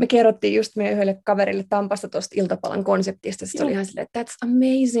 Me kerrottiin just meidän yhdelle kaverille Tampasta tuosta iltapalan konseptista. Sitten oli ihan silleen, että that's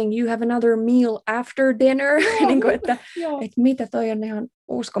amazing, you have another meal after dinner. Niin kuin, että mitä toi on ihan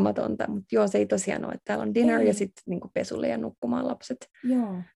uskomatonta. Mutta se ei tosiaan ole, että täällä on dinner ja sitten niin kuin pesulle ja nukkumaan lapset.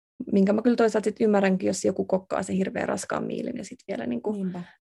 Joo. Minkä mä kyllä toisaalta sit ymmärränkin, jos joku kokkaa sen hirveän raskaan miilin ja sitten vielä niin kuin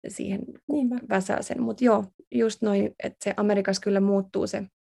siihen väsää sen. Mutta just noin, että se Amerikassa kyllä muuttuu se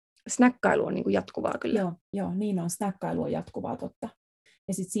snäkkailu on niin kuin jatkuvaa kyllä. Joo, niin on. Snäkkailu on jatkuvaa, totta.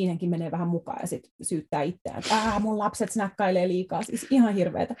 Ja sitten siihenkin menee vähän mukaan ja sitten syyttää itseään, että mun lapset snäkkailee liikaa. Siis ihan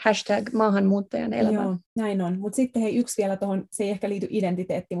hirveetä. #maahanmuuttajan elämä. Joo, näin on. Mutta sitten hei, yksi vielä tuohon, se ei ehkä liity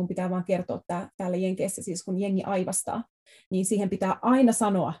identiteettiin, mun pitää vaan kertoa täällä Jenkeissä, siis kun jengi aivastaa, niin siihen pitää aina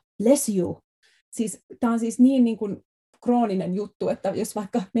sanoa, bless you. Siis, tämä on siis niin kuin krooninen juttu, että jos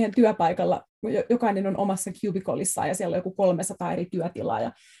vaikka meidän työpaikalla jokainen on omassa cubicolissaan ja siellä on joku 300 eri työtilaa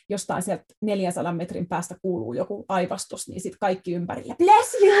ja jostain sieltä 400 metrin päästä kuuluu joku aivastus, niin sitten kaikki ympärillä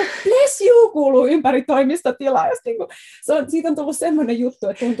bless you kuuluu ympäri toimistotilaa. Ja niin siitä on tullut semmoinen juttu,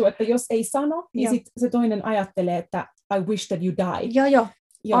 että tuntuu, että jos ei sano, niin sitten se toinen ajattelee, että I wish that you died. Joo,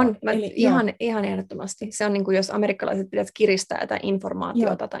 on. Eli, ihan ehdottomasti. Se on niin kuin, jos amerikkalaiset pitäisi kiristää jotain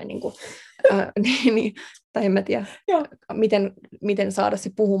informaatiota tai, niin kuin, tai en mä tiedä, miten saada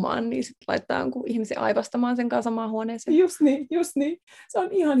se puhumaan, niin sitten laittaa jonkun ihmisen aivastamaan sen kanssa samaan huoneeseen. Just niin. Se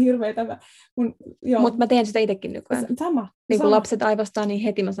on ihan hirveetä. Mutta mä teen sitä itsekin nykyään. Sama. Niin kun lapset aivastaa, niin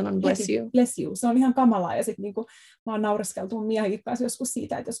heti mä sanon bless you. Bless you. Se on ihan kamalaa. Ja sitten niin mä oon naureskeltu miehikin kanssa joskus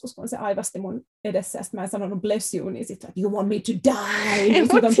siitä, että joskus kun se aivasti mun edessä, ja sitten mä en sanonut bless you, niin sitten you want me to die. Niin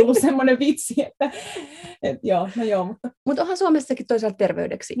siitä on tullut semmoinen vitsi, että joo. Mutta onhan Suomessakin toisaalta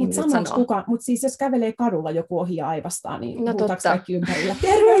terveydeksi ihmiset sanoo. mutta siis jos kävelee kadulla joku ohi ja aivastaa, niin huutaako kaikki ympärillä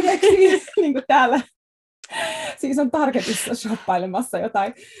terveydeksi, niin kuin täällä. Siis on Targetissa shoppailemassa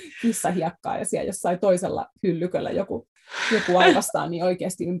jotain kissahiekkaa ja siellä jossain toisella hyllyköllä joku aivastaa, niin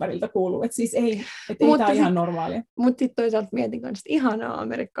oikeasti ympäriltä kuuluu. Että siis ei tämä ole ihan normaalia. Mutta sitten toisaalta mietin kanssa, että ihanaa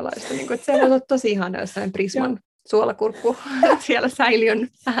amerikkalaista. Niin että se voi olla tosi ihanaa jossain Prisman suolakurkku siellä säiliön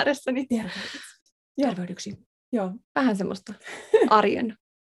ääressä. Niin terveydeksi. Joo. Vähän semmoista arjen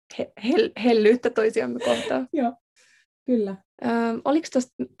hellyyttä toisiamme kohtaan. Joo, kyllä. Oliko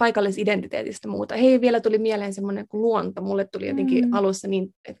tuosta paikallisidentiteetistä muuta? Hei, vielä tuli mieleen semmoinen kuin luonto. Mulle tuli jotenkin alussa niin,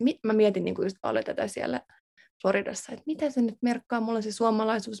 että mä mietin niin kuin just paljon tätä siellä Floridassa, että mitä se nyt merkkaa, mulla se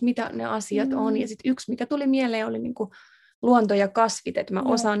suomalaisuus, mitä ne asiat on. Ja sitten yksi, mikä tuli mieleen, oli niin kuin luonto ja kasvit, että mä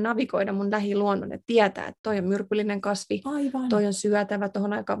osaan navigoida mun lähiluonnon, että tietää, että toi on myrkyllinen kasvi, toi on syötävä,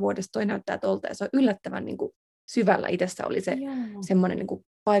 tuohon aikaan vuodesta toi näyttää tolta, ja se on yllättävän niin kuin syvällä itsessä oli se semmoinen niin kuin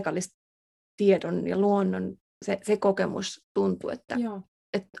paikallistiedon ja luonnon se kokemus tuntui, että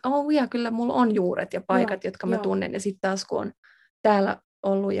kyllä mulla on juuret ja paikat, jotka mä tunnen, ja sitten taas kun on täällä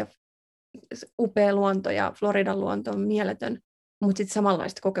ollut ja upea luonto ja Floridan luonto on mieletön, mutta sitten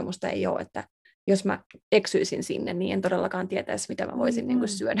samanlaista kokemusta ei ole, että jos mä eksyisin sinne, niin en todellakaan tietäisi, mitä mä voisin niin kuin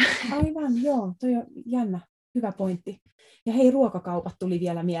syödä. Aivan, joo, toi on jännä, hyvä pointti. Ja hei, ruokakaupat tuli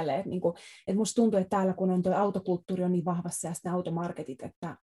vielä mieleen, että musta tuntuu, että täällä kun on toi autokulttuuri on niin vahvassa ja sitten automarketit,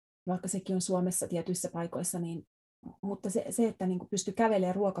 että vaikka sekin on Suomessa tietyissä paikoissa, niin, mutta se että niin pystyy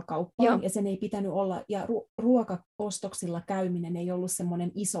kävelemään ruokakauppaan ja sen ei pitänyt olla, ja ruokaostoksilla käyminen ei ollut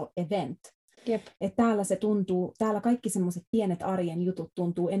semmoinen iso event. Että täällä se tuntuu, täällä kaikki semmoiset pienet arjen jutut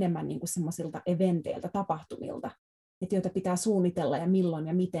tuntuu enemmän niin kuin semmoisilta eventeiltä, tapahtumilta, että joita pitää suunnitella ja milloin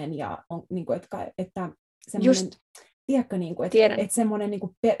ja miten, ja on, niin kuin, että semmoinen, tiedätkö, niin kuin, että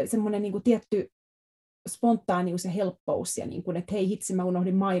semmoinen niin kuin tietty spontaanius ja helppous, ja niin kuin, että hei hitsi, mä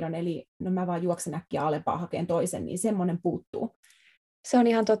unohdin maidon, eli no mä vaan juoksen äkkiä alempaa hakeen toisen, niin semmoinen puuttuu. Se on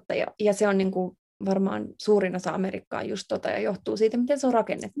ihan totta, ja se on niin kuin varmaan suurin osa Amerikkaa just ja johtuu siitä, miten se on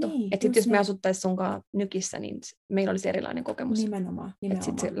rakennettu. Niin, että jos me asuttaisiin sunkaan Nykissä, niin meillä olisi erilainen kokemus. Nimenomaan. Että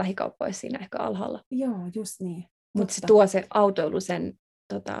sitten se lähikauppa olisi siinä ehkä alhaalla. Joo, just niin. Mutta se tuo se autoilu sen,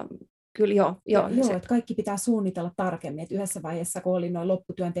 kyllä joo. Että kaikki pitää suunnitella tarkemmin. Et yhdessä vaiheessa, kun oli nuo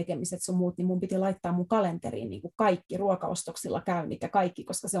lopputyön tekemiset sun muut, niin mun piti laittaa mun kalenteriin niin kuin kaikki ruokaostoksilla käynnit ja kaikki,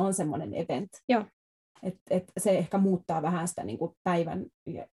 koska se on semmoinen event. Joo. Et se ehkä muuttaa vähän sitä niin kuin päivän,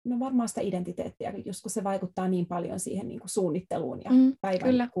 no varmaan sitä identiteettiä, just kun se vaikuttaa niin paljon siihen niin kuin suunnitteluun ja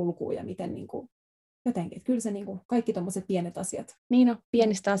päivän kulkuun ja miten niin kuin, jotenkin. Että kyllä se niin kuin, kaikki tommoset pienet asiat. Niin on,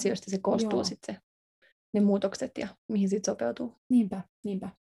 pienistä asioista se koostuu sitten ne muutokset ja mihin siitä sopeutuu. Niinpä.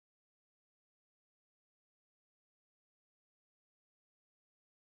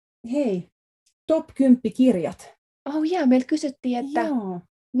 Hei, top 10 kirjat. Meiltä kysyttiin, että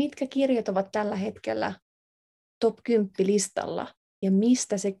mitkä kirjat ovat tällä hetkellä top 10 listalla ja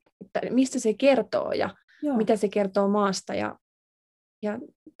mistä se kertoo ja mitä se kertoo maasta. Ja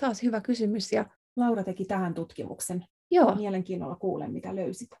taas hyvä kysymys. Ja Laura teki tähän tutkimuksen. Mielenkiinnolla kuulen, mitä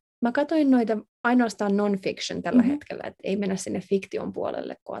löysit. Mä katsoin noita ainoastaan non-fiction tällä hetkellä, että ei mennä sinne fiktion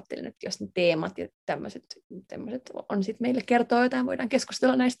puolelle, kun ajattelin, että jos ne teemat ja tämmöiset on sitten meille kertoo jotain, voidaan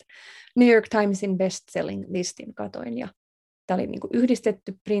keskustella näistä. New York Timesin best-selling-listin katoin, ja tämä oli niinku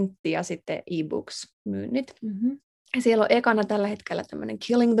yhdistetty printti ja sitten e-books-myynnit. Ja siellä on ekana tällä hetkellä tämmöinen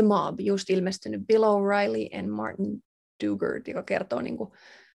Killing the Mob, just ilmestynyt Bill O'Reilly and Martin Dugard, joka kertoo niinku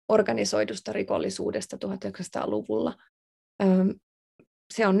organisoidusta rikollisuudesta 1900-luvulla.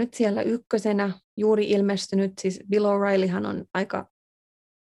 Se on nyt siellä ykkösenä, juuri ilmestynyt, siis Bill O'Reillyhan on aika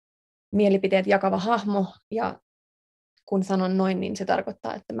mielipiteet jakava hahmo, ja kun sanon noin, niin se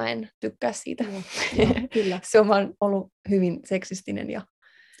tarkoittaa, että mä en tykkää siitä. Kyllä. Se on vaan ollut hyvin seksistinen ja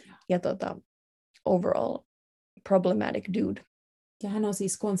overall problematic dude. Ja hän on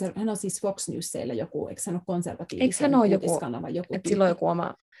siis Fox Newsilla joku, eikö hän ole konservatiivisen uutiskanavan joku että sillä on joku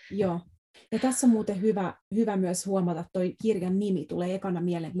oma. Joo. Ja tässä on muuten hyvä myös huomata, toi kirjan nimi tulee ekana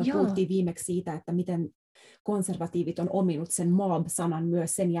mieleen. Me puhuttiin viimeksi siitä, että miten konservatiivit on ominut sen mob-sanan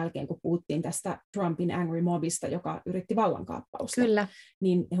myös sen jälkeen, kun puhuttiin tästä Trumpin angry mobista, joka yritti vallankaappausta. Kyllä.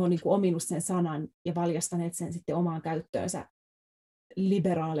 Niin he on niin kuin ominut sen sanan ja valjastaneet sen sitten omaan käyttöönsä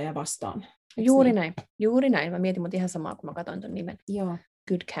liberaaleja vastaan. Juuri näin. Mä mietin mut ihan samaa, kun mä katsoin ton nimen. Joo.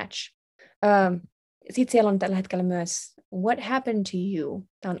 Good catch. Sitten siellä on tällä hetkellä myös What Happened to You?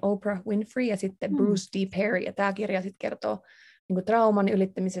 Tämä on Oprah Winfrey ja sitten Bruce D. Perry. Ja tämä kirja sitten kertoo niin kuin trauman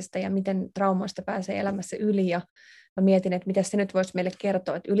ylittämisestä ja miten traumoista pääsee elämässä yli. Ja mä mietin, että mitä se nyt voisi meille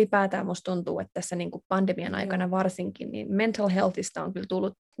kertoa. Että ylipäätään musta tuntuu, että tässä niin kuin pandemian aikana varsinkin, niin mental healthista on kyllä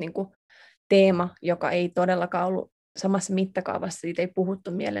tullut niin kuin teema, joka ei todellakaan ollut samassa mittakaavassa siitä ei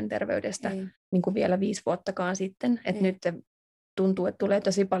puhuttu mielenterveydestä niin kuin vielä 5 vuottakaan sitten. Että nyt tuntuu, että tulee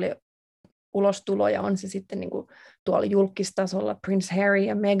tosi paljon ulostuloja, on se sitten niin kuin tuolla julkistasolla Prince Harry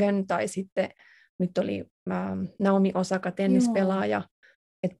ja Meghan, tai sitten nyt oli Naomi Osaka, tennispelaaja.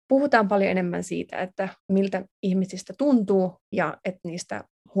 Et puhutaan paljon enemmän siitä, että miltä ihmisistä tuntuu, ja että niistä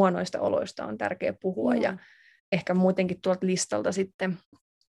huonoista oloista on tärkeää puhua. Ja ehkä muutenkin tuolta listalta sitten,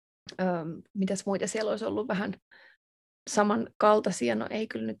 mitäs muita siellä olisi ollut vähän samankaltaisia, no ei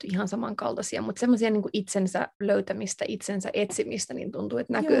kyllä nyt ihan samankaltaisia, mutta semmoisia niin kuin itsensä löytämistä, itsensä etsimistä, niin tuntuu,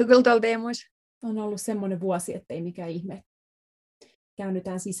 että näkyy kyllä tuolla teemoissa. On ollut semmoinen vuosi, ettei mikään ihme.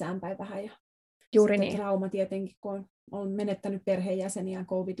 Käännytään sisäänpäin vähän. Ja juuri niin. Trauma tietenkin, kun on menettänyt perheenjäseniään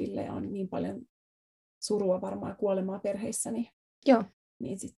covidille ja on niin paljon surua varmaan kuolemaa perheissä, niin, joo.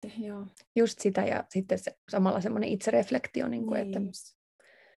 Niin sitten, joo. Just sitä, ja sitten samalla semmoinen itsereflektio, niin kuin, että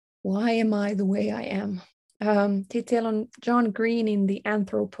why am I the way I am? Sitten siellä on John Greenin The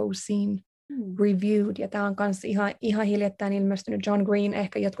Anthropocene Reviewed, ja tämä on myös ihan hiljattain ilmestynyt. John Green,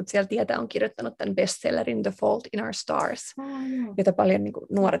 ehkä jotkut siellä tietää, on kirjoittanut tämän bestsellerin The Fault in Our Stars, jota paljon niin kuin,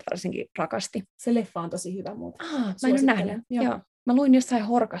 nuoret varsinkin rakasti. Se leffa on tosi hyvä muuten. Mä en ole nähnyt. Joo. Mä luin jossain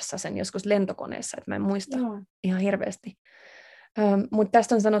Horkassa sen joskus lentokoneessa, että mä en muista ihan hirveästi. Mutta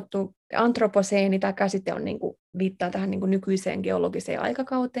tästä on sanottu, antroposeeni, tämä käsite on, niinku, viittaa tähän niinku, nykyiseen geologiseen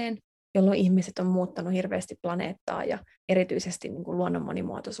aikakauteen, jolloin ihmiset on muuttanut hirveästi planeettaa ja erityisesti niinku, luonnon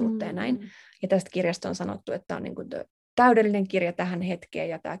monimuotoisuutta ja näin. Ja tästä kirjasta on sanottu, että tämä on niinku, täydellinen kirja tähän hetkeen,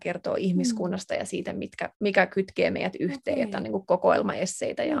 ja tämä kertoo ihmiskunnasta ja siitä, mikä kytkee meidät yhteen. Ja tämä on niinku, kokoelma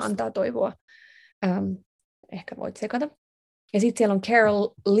esseitä ja antaa toivoa. Ehkä voit sekata. Ja sitten siellä on Carol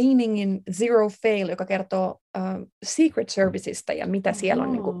Leaningin Zero Fail, joka kertoo Secret Servicesista ja mitä siellä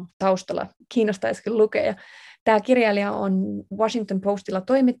on niinku taustalla. Kiinnostaisi lukea. Ja tämä kirjailija on Washington Postilla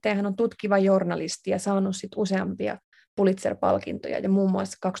toimittaja, hän on tutkiva journalisti ja saanut sit useampia Pulitzer-palkintoja. Ja muun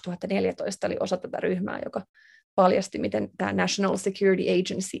muassa 2014 oli osa tätä ryhmää, joka paljasti, miten tämä National Security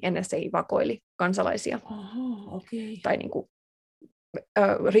Agency, NSA, vakoili kansalaisia. Tai niinku,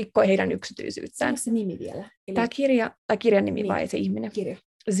 rikkoi heidän yksityisyyttään. Se nimi vielä? Eli... Tämä kirjan nimi vai se ihminen? Kirja.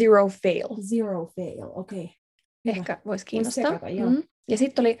 Zero Fail. Zero Fail, okei. Ehkä voisi kiinnostaa. Ja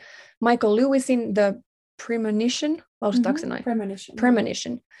sitten oli Michael Lewisin The Premonition, lausutaanko noin?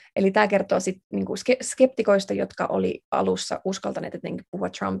 Premonition. Eli tämä kertoo sitten niinku skeptikoista, jotka oli alussa uskaltaneet etenkin puhua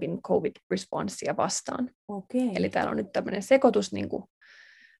Trumpin COVID-responssia vastaan. Eli täällä on nyt tämmöinen sekoitus niinku,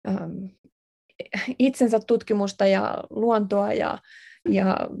 itsensä tutkimusta ja luontoa ja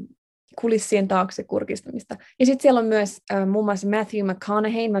kulissien taakse kurkistamista. Ja sitten siellä on myös muun muassa Matthew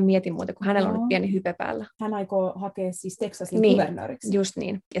McConaughey. Mä mietin muuten, kun hänellä on nyt pieni hype päällä. Hän aikoo hakea siis Texasin kuvernööriksi. Just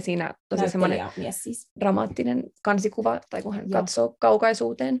niin. Ja siinä tosi semmoinen dramaattinen kansikuva, tai kun hän katsoo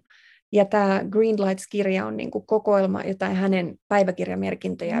kaukaisuuteen. Ja tämä Green Lights-kirja on niinku kokoelma jotain hänen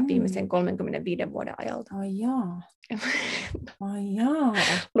päiväkirjamerkintöjä viimeisen 35 vuoden ajalta. Ai jaa.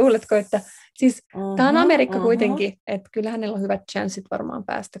 Luuletko, että siis tämä on Amerikka kuitenkin, että kyllä hänellä on hyvät chanssit varmaan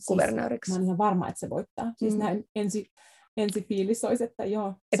päästä kuvernööriksi. Mä olen ihan varma, että se voittaa. Siis näin ensi fiilis olisi, että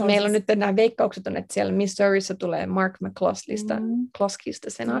joo. Että meillä on nyt nämä veikkaukset, on, että siellä Missourissa tulee Mark McCloskeysta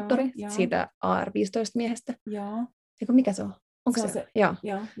senaattori, siitä AR-15-miehestä. Eikö mikä se on? Onko se? Joo.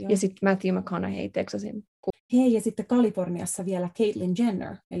 Ja sitten Matthew McConaughey Texasin. Hei, ja sitten Kaliforniassa vielä Caitlyn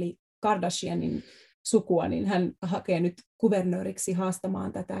Jenner, eli Kardashianin sukua, niin hän hakee nyt kuvernööriksi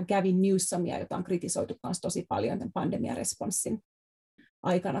haastamaan tätä Gavin Newsomia, jota on kritisoitu myös tosi paljon tämän pandemiaresponssin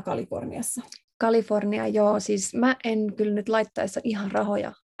aikana Kaliforniassa. Kalifornia, joo. Siis mä en kyllä nyt laittaisi ihan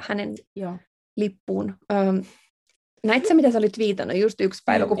rahoja hänen lippuun. Näit sä, mitä sä olit viitannut just yksi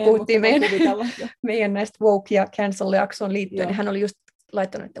päivä, kun puhuttiin meidän näistä woke- ja cancel-jaksoon liittyen, niin hän oli just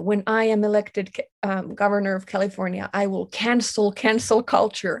laittanut, että when I am elected governor of California, I will cancel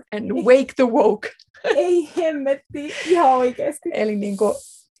culture and wake the woke. Ei hemmetti, ihan oikeasti. Eli niin kuin,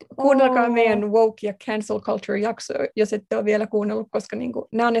 kuunnelkaa meidän woke- ja cancel culture-jaksoa, jos ette ole vielä kuunnellut, koska niin kuin,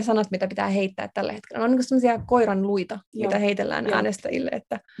 nämä on ne sanat, mitä pitää heittää tällä hetkellä. Ne on niin sellaisia koiran luita, mitä heitellään äänestäjille,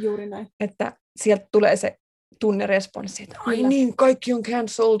 että, juuri näin. Että sieltä tulee se tunneresponssi, että ai niin, kaikki on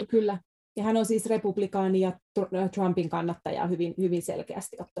cancelled. Kyllä. Ja hän on siis republikaani ja Trumpin kannattaja, hyvin, hyvin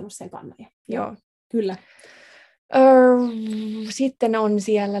selkeästi ottanut sen kannan. Joo. Kyllä. Sitten on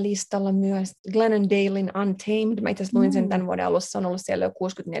siellä listalla myös Glennondalein Untamed. Mä itse asiassa luin sen tämän vuoden alussa, on ollut siellä jo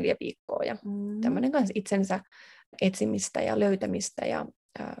 64 viikkoa. Ja tämmöinen kanssa itsensä etsimistä ja löytämistä ja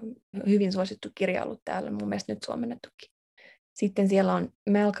hyvin suosittu kirja ollut täällä, mun mielestä nyt suomennettukin. Sitten siellä on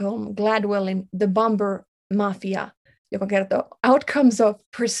Malcolm Gladwellin The Bomber Mafia, joka kertoo Outcomes of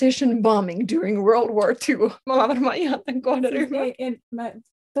Precision Bombing During World War II. Mä olen varmaan ihan tämän kohderyhmän.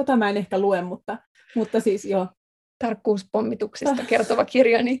 Mä en ehkä lue, mutta siis joo. tarkkuuspommituksista kertova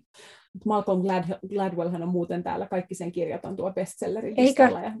kirja. Niin... Malcolm Gladwellhan on muuten täällä, kaikki sen kirjat on tuo bestsellerin Eikö?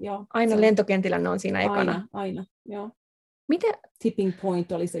 listalla. Ja, joo, aina lentokentillä ne on siinä ekana. Aina, joo. Miten? Tipping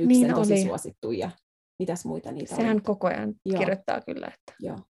Point oli se yksi Niin tosi oli. suosittu, ja mitäs muita niitä Sehän oli? koko ajan kirjoittaa kyllä. Että.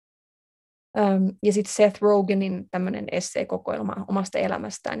 Joo. Ja sitten Seth Rogenin tämmöinen esseekokoelma omasta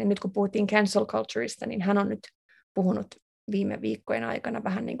elämästään. Ja nyt kun puhuttiin cancel cultureista, niin hän on nyt puhunut viime viikkojen aikana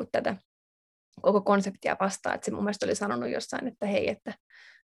vähän niin kuin tätä koko konseptia vastaan. Että se mun mielestä oli sanonut jossain, että hei, että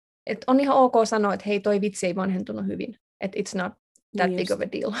on ihan ok sanoa, että hei, toi vitsi ei vanhentunut hyvin. Että it's not that big of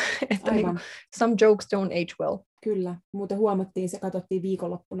a deal. Että niin kuin, some jokes don't age well. Kyllä. Muuten huomattiin, se katsottiin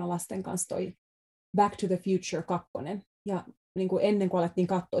viikonloppuna lasten kanssa toi Back to the Future 2. Ja niin kuin ennen kuin alettiin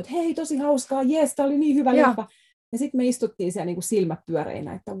katsoa, että hei, tosi hauskaa, jes, tämä oli niin hyvä leffa. Ja sitten me istuttiin siellä niin kuin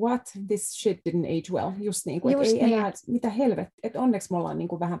silmäpyöreinä, että what, this shit didn't age well. Just niin kuin, että ei niin. enää, mitä helvettiä, että onneksi me ollaan niin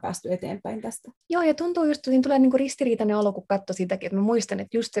kuin vähän päästy eteenpäin tästä. Joo, ja tuntuu just, että siinä tulee niin kuin ristiriitainen olo, kun katsoi sitäkin. Että mä muistan,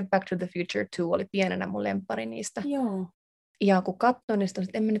 että just se Back to the Future 2 oli pienenä mun lemppari niistä. Joo. Ja kun katsoin niistä,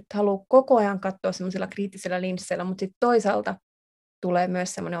 että en mä nyt halua koko ajan katsoa semmoisilla kriittisillä linsseillä, mutta sitten toisaalta tulee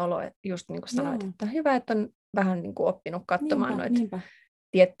myös semmoinen olo, että just niin kuin sanoit, että on hyvä, että on vähän niin kuin oppinut katsomaan noita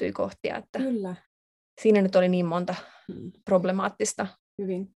tiettyjä kohtia. Että kyllä. Siinä nyt oli niin monta problemaattista.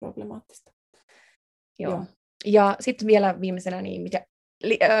 Hyvin problemaattista. Joo. Ja sitten vielä viimeisenä niin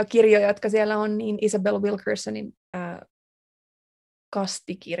kirjoja, jotka siellä on, niin Isabel Wilkersonin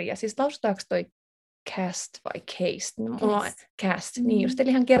kastikirja. Siis lausutaanko toi cast vai case? Cast. Niin just,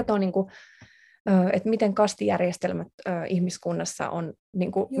 eli hän kertoo, niin kuin, että miten kastijärjestelmät ihmiskunnassa on,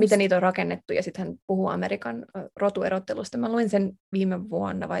 niin kuin, miten niitä on rakennettu, ja sitten hän puhuu Amerikan rotuerottelusta. Mä luin sen viime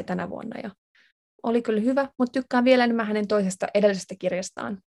vuonna vai tänä vuonna, ja oli kyllä hyvä, mutta tykkään vielä enemmän hänen toisesta edellisestä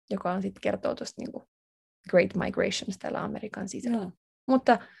kirjastaan, joka on sitten kertoo tuosta niin kuin Great Migrations täällä Amerikan sisällä.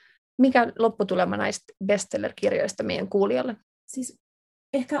 Mutta mikä lopputulema näistä bestseller-kirjoista meidän kuulijalle? Siis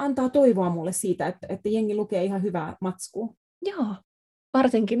ehkä antaa toivoa mulle siitä, että jengi lukee ihan hyvää matskua. Joo,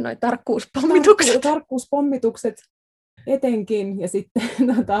 varsinkin noi tarkkuuspommitukset. Tarkkuuspommitukset etenkin, ja sitten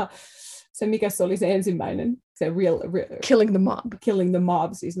se, mikä se oli se ensimmäinen, se real Killing the Mob. Killing the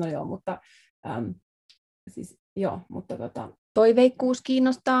Mob, siis no joo, mutta toiveikkuus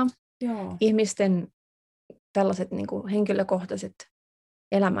kiinnostaa. Joo. Ihmisten tällaiset niin kuin henkilökohtaiset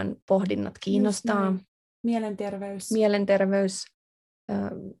elämän pohdinnat kiinnostaa. Mielenterveys,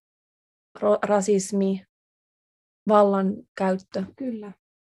 rasismi, vallankäyttö. Kyllä.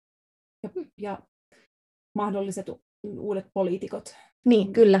 Ja mahdolliset uudet poliitikot.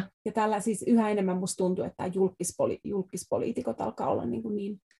 Niin, kyllä. Ja tällä siis yhä enemmän musta tuntuu, että julkispoliitikot alkaa olla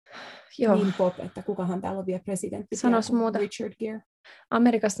niin pop, että kukahan täällä on vielä presidentti. Sanois muuta. Richard Gere.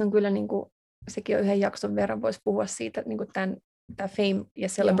 Amerikassa on kyllä, niin kuin, sekin on yhden jakson verran, voisi puhua siitä, että niin kuin tämä fame ja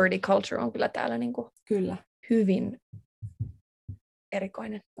celebrity culture on kyllä täällä niin kuin kyllä. hyvin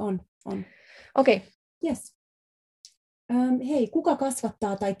erikoinen. On. Okei. Okay. Yes. Hei, kuka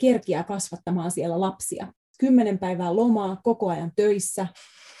kasvattaa tai kerkiää kasvattamaan siellä lapsia? 10 päivää lomaa, koko ajan töissä.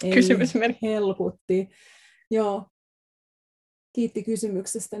 Kysymysmerkki. Helkutti. Joo. Kiitti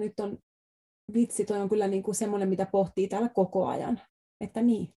kysymyksestä. Nyt on vitsi, toi on kyllä niin kuin semmoinen, mitä pohtii täällä koko ajan. Että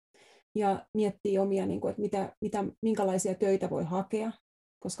niin. Ja miettii omia, niin kuin, että minkälaisia töitä voi hakea,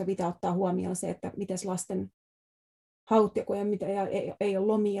 koska pitää ottaa huomioon se, että miten lasten hautjakoja ja ei ole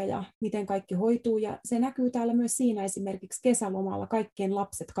lomia ja miten kaikki hoituu. Ja se näkyy täällä myös siinä esimerkiksi kesälomalla kaikkien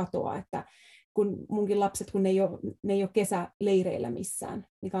lapset katoaa, että kun munkin lapset, kun ne ei ole kesäleireillä missään,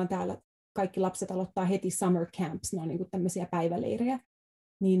 mikä on täällä, kaikki lapset aloittaa heti summer camps, ne on niin kuin tämmöisiä päiväleirejä,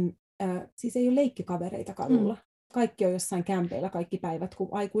 niin siis ei ole leikkikavereita kadulla. Kaikki on jossain kämpeillä kaikki päivät, kun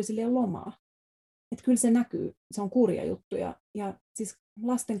aikuisille on lomaa. Että kyllä se näkyy, se on kurja juttu. Ja siis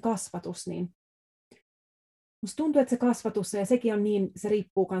lasten kasvatus, niin musta tuntuu, että se kasvatus, ja sekin on niin, se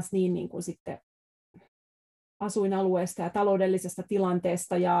riippuu myös niin kuin sitten asuinalueesta ja taloudellisesta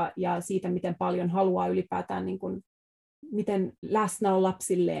tilanteesta ja siitä, miten paljon haluaa ylipäätään, niin kuin, miten läsnä on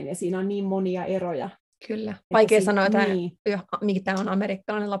lapsilleen, ja siinä on niin monia eroja. Kyllä, vaikea sanoa, että mikä on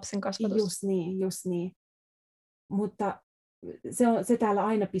amerikkalainen lapsen kasvatus. Just niin. Mutta se täällä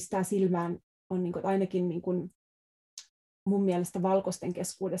aina pistää silmään, on niin kuin, ainakin niin kuin mun mielestä valkoisten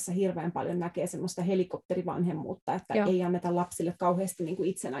keskuudessa hirveän paljon näkee semmoista helikopterivanhemmuutta, että ei anneta lapsille kauheasti niin kuin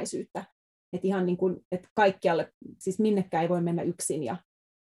itsenäisyyttä. Että ihan niin kuin, että kaikkialle, siis minnekään ei voi mennä yksin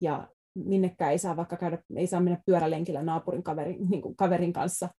ja minnekään ei saa vaikka ei saa mennä pyörälenkillä naapurin kaverin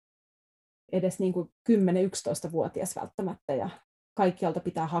kanssa edes niin kuin 10-11-vuotias välttämättä, ja kaikkialta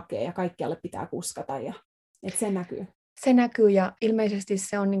pitää hakea ja kaikkialle pitää kuskata, ja että se näkyy. Se näkyy, ja ilmeisesti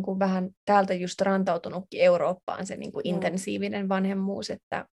se on niin kuin vähän täältä just rantautunutkin Eurooppaan se niin kuin intensiivinen vanhemmuus,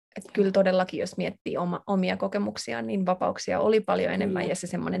 että että kyllä todellakin, jos miettii omia kokemuksiaan, niin vapauksia oli paljon enemmän, ja se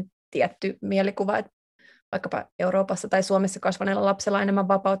semmoinen tietty mielikuva, että vaikkapa Euroopassa tai Suomessa kasvaneella lapsella on enemmän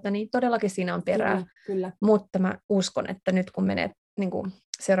vapautta, niin todellakin siinä on perää. Kyllä. Mutta mä uskon, että nyt kun menee niin kuin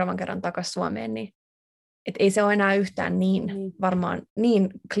seuraavan kerran takaisin Suomeen, niin et ei se ole enää yhtään varmaan niin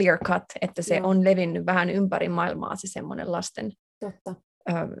clear cut, että se on levinnyt vähän ympäri maailmaa se semmoinen lasten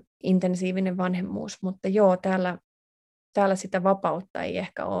intensiivinen vanhemmuus. Mutta joo, täällä sitä vapautta ei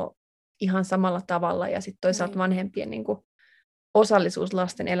ehkä ole ihan samalla tavalla, ja sitten toisaalta vanhempien niin kuin osallisuus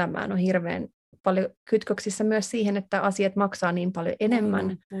lasten elämään on hirveän paljon kytköksissä myös siihen, että asiat maksaa niin paljon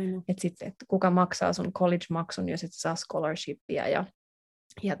enemmän, että sitten että kuka maksaa sun college-maksun, jos et saa scholarshipia, ja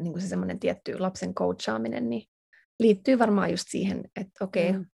niin kuin se semmoinen tietty lapsen coachaaminen, niin liittyy varmaan just siihen, että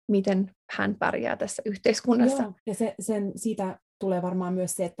okei, miten hän pärjää tässä yhteiskunnassa. Joo, ja siitä tulee varmaan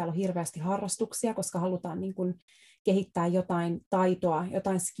myös se, että täällä on hirveästi harrastuksia, koska halutaan niin kuin kehittää jotain taitoa,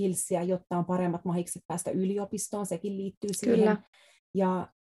 jotain skillsia, jotta on paremmat mahikset päästä yliopistoon, sekin liittyy siihen. Kyllä.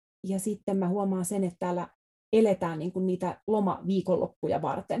 Ja sitten mä huomaan sen, että täällä eletään niin kuin niitä lomaviikonloppuja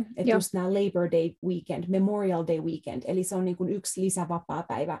varten. Että just nämä Labor Day weekend, Memorial Day weekend, eli se on niin kuin yksi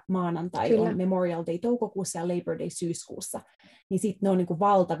lisävapaapäivä maanantai, on Memorial Day toukokuussa ja Labor Day syyskuussa. Niin sitten ne on niin kuin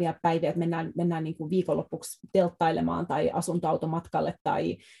valtavia päiviä, että mennään niin kuin viikonloppuksi telttailemaan tai asuntoautomatkalle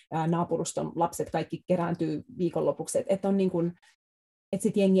tai naapuruston lapset kaikki kerääntyy viikonlopuksi. Että on niin kuin, että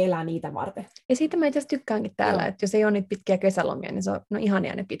sitten jengi elää niitä varten. Ja siitä mä itse asiassa tykkäänkin täällä, että jos ei ole niitä pitkiä kesälomia, niin se on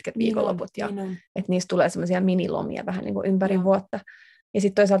ihania ne pitkät viikonloput, ja että niistä tulee semmoisia minilomia vähän niin kuin ympäri vuotta. Ja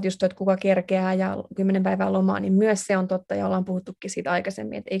sitten toisaalta just että kuka kerkeää ja 10 päivää lomaa, niin myös se on totta, ja ollaan puhuttukin siitä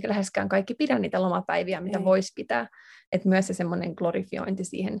aikaisemmin, että eikä läheskään kaikki pidä niitä lomapäiviä, mitä voisi pitää. Että myös se semmoinen glorifiointi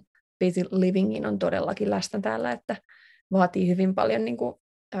siihen busy livingiin on todellakin läsnä täällä, että vaatii hyvin paljon niin kuin,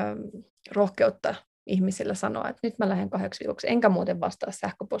 rohkeutta ihmisillä sanoa, että nyt mä lähden 8 viikoksi, enkä muuten vastaa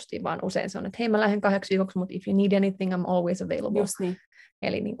sähköpostiin, vaan usein se on, että hei, mä lähden 8 viikoksi, mutta if you need anything, I'm always available. Just niin.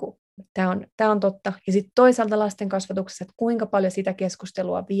 Eli niin kuin, tämä on totta. Ja sitten toisaalta lasten kasvatuksessa, että kuinka paljon sitä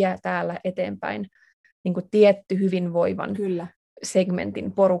keskustelua vie täällä eteenpäin niin kuin tietty hyvinvoivan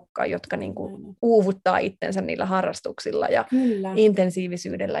segmentin porukka, jotka niin kuin uuvuttaa itsensä niillä harrastuksilla ja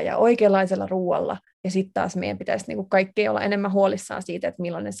intensiivisyydellä ja oikeanlaisella ruualla. Ja sitten taas meidän pitäisi niin kuin kaikkea olla enemmän huolissaan siitä, että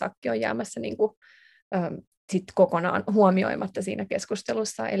millainen sakki on jäämässä niin kuin sit kokonaan huomioimatta siinä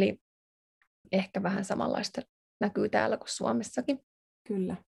keskustelussa, eli ehkä vähän samanlaista näkyy täällä kuin Suomessakin.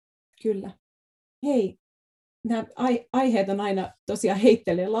 Kyllä. Hei, nämä aiheet on aina tosiaan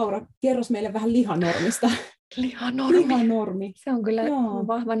heittelee. Laura, kerros meille vähän lihanormista. Lihanormi. Se on kyllä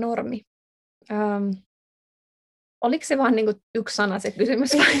vahva normi. Oliko se vaan niin kuin yksi sana se kysymys?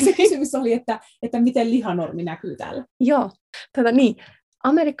 Se kysymys oli, että miten lihanormi näkyy täällä. Joo, niin.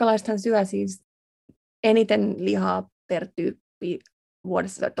 Amerikkalaisethan syö siis eniten lihaa per tyyppi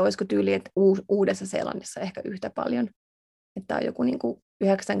vuodessa, että olisiko tyyli, että Uudessa-Seelannissa ehkä yhtä paljon. Että on joku niin kuin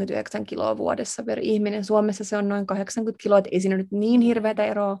 99 kiloa vuodessa per ihminen. Suomessa se on noin 80 kiloa, että ei siinä nyt niin hirveätä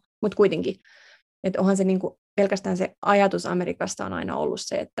eroa, mutta kuitenkin. Että onhan se niin kuin, pelkästään se ajatus Amerikasta on aina ollut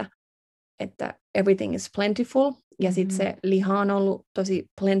se, että everything is plentiful, ja sitten se liha on ollut tosi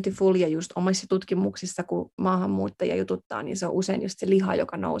plentiful, ja just omissa tutkimuksissa, kun maahanmuuttaja jututtaa, niin se on usein just se liha,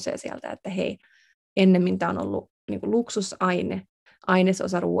 joka nousee sieltä, että hei, ennemmin tämä on ollut niin kuin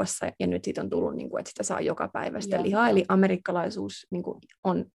ainesosa ruoassa, ja nyt siitä on tullut, niin kuin, että sitä saa joka päivä sitä lihaa, eli amerikkalaisuus niin kuin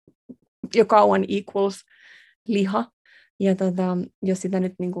on jo kauan equals liha, ja jos sitä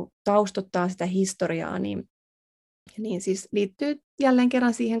nyt niin kuin taustottaa sitä historiaa, niin siis liittyy jälleen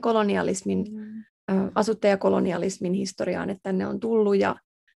kerran siihen kolonialismin, asuttajakolonialismin historiaan, että tänne on tullut ja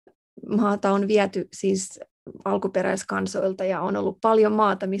maata on viety siis alkuperäiskansoilta ja on ollut paljon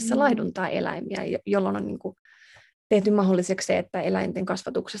maata, missä laiduntaa eläimiä, jolloin on niin kuin tehty mahdolliseksi se, että eläinten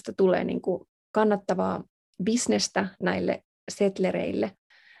kasvatuksesta tulee niin kuin kannattavaa bisnestä näille settlereille.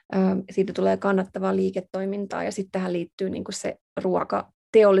 Siitä tulee kannattavaa liiketoimintaa ja sitten tähän liittyy niin kuin se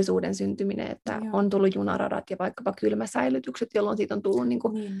ruokateollisuuden syntyminen, että on tullut junaradat ja vaikkapa kylmäsäilytykset, jolloin siitä on tullut niin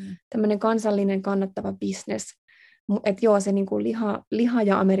kuin tämmöinen kansallinen kannattava bisnes. Että joo, se niin kuin liha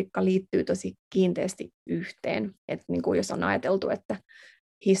ja Amerikka liittyy tosi kiinteästi yhteen. Että niin kuin jos on ajateltu, että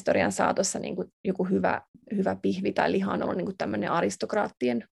historian saatossa niin kuin joku hyvä pihvi tai liha on ollut niin kuin tämmöinen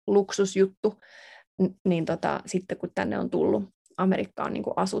aristokraattien luksusjuttu, niin sitten kun tänne on tullut, Amerikka on niin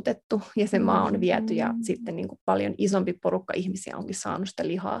kuin asutettu ja se maa on viety ja sitten niin kuin paljon isompi porukka ihmisiä onkin saanut sitä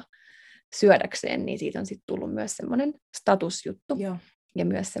lihaa syödäkseen, niin siitä on sitten tullut myös semmoinen statusjuttu ja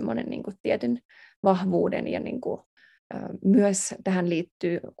myös semmoinen niin kuin tietyn vahvuuden ja niin kuin, myös tähän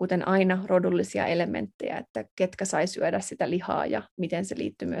liittyy, kuten aina, rodullisia elementtejä, että ketkä sai syödä sitä lihaa ja miten se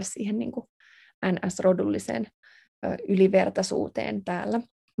liittyy myös siihen niin kuin NS-rodulliseen ylivertaisuuteen täällä.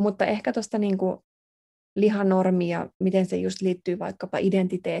 Mutta ehkä tuosta niin kuin lihanormi ja miten se just liittyy vaikkapa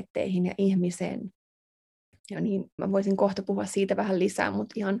identiteetteihin ja ihmiseen. Ja niin mä voisin kohta puhua siitä vähän lisää,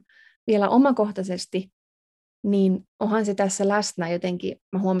 mutta ihan vielä omakohtaisesti, niin onhan se tässä läsnä jotenkin.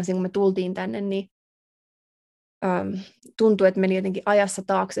 Mä huomasin, kun me tultiin tänne, niin tuntui, että meni jotenkin ajassa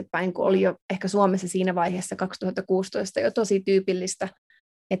taaksepäin, kun oli jo ehkä Suomessa siinä vaiheessa 2016 jo tosi tyypillistä,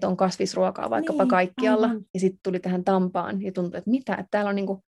 että on kasvisruokaa vaikkapa kaikkialla. Aivan. Ja sitten tuli tähän Tampaan ja tuntui, että mitä, että täällä on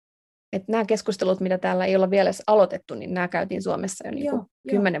niinku, että nämä keskustelut, mitä täällä ei olla vielä edes aloitettu, niin nämä käytiin Suomessa jo niinku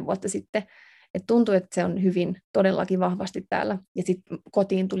 10 vuotta sitten. Et tuntui, että se on hyvin todellakin vahvasti täällä. Ja sitten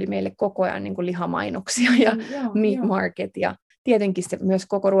kotiin tuli meille koko ajan niinku lihamainoksia ja meat market ja tietenkin se myös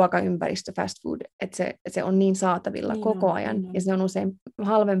koko ruokaympäristö, fast food, että se on niin saatavilla koko ajan. Ja se on usein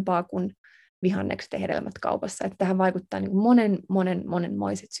halvempaa kuin vihannekset ja hedelmät kaupassa. Että tähän vaikuttaa niin kuin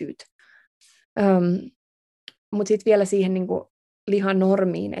monenmoiset syyt. Mutta sitten vielä siihen niin kuin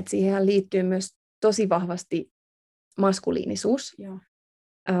lihanormiin, että siihen liittyy myös tosi vahvasti maskuliinisuus.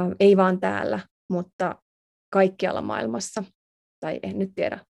 Ei vaan täällä, mutta kaikkialla maailmassa. Tai en nyt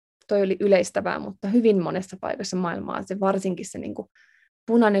tiedä, toi oli yleistävää, mutta hyvin monessa paikassa maailmaa se varsinkin se niin kuin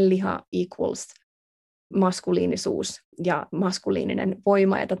punainen liha equals maskuliinisuus ja maskuliininen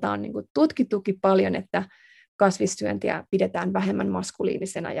voima. Ja tätä on niin kuin tutkittukin paljon, että kasvissyöntiä pidetään vähemmän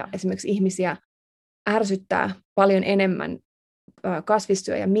maskuliinisena ja esimerkiksi ihmisiä ärsyttää paljon enemmän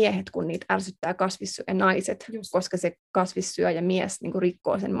kasvissyöjämiehet, kun niitä ärsyttää kasvissyöjänaiset, koska se kasvissyöjämies niin kuin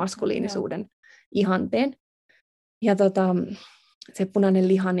rikkoo sen maskuliinisuuden ihanteen. Ja se punainen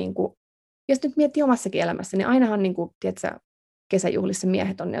liha, niin kuin, jos nyt miettii omassakin elämässä, niin ainahan niin kuin, tiedätkö, kesäjuhlissa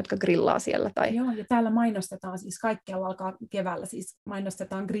miehet on ne, jotka grillaa siellä. Tai... Joo, ja täällä mainostetaan siis, kaikkialla alkaa keväällä, siis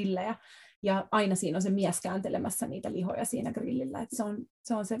mainostetaan grillejä, ja aina siinä on se mies kääntelemässä niitä lihoja siinä grillillä. Että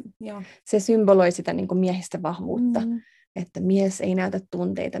se on se, joo. Se symboloi sitä niin kuin miehistä vahvuutta, että mies ei näytä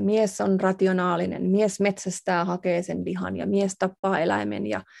tunteita, mies on rationaalinen, mies metsästää, hakee sen lihan, ja mies tappaa eläimen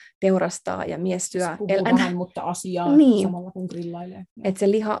ja teurastaa, ja mies syö vähän, mutta asiaa samalla kun grillailee. Että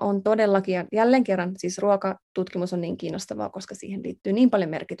se liha on todellakin, ja jälleen kerran siis ruokatutkimus on niin kiinnostavaa, koska siihen liittyy niin paljon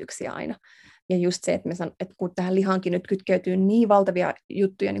merkityksiä aina. Ja just se, että kun tähän lihaankin nyt kytkeytyy niin valtavia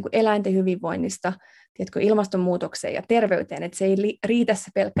juttuja niin kuin eläinten hyvinvoinnista, tiedätkö, ilmastonmuutokseen ja terveyteen, että se ei riitä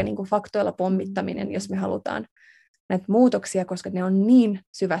se pelkkä niin kuin faktoilla pommittaminen, jos me halutaan näitä muutoksia, koska ne on niin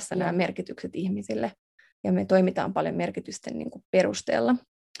syvässä nämä merkitykset ihmisille, ja me toimitaan paljon merkitysten niin kuin perusteella.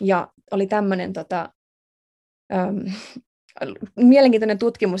 Ja oli tämmöinen mielenkiintoinen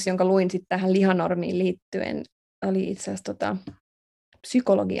tutkimus, jonka luin sitten tähän lihanormiin liittyen, oli itse asiassa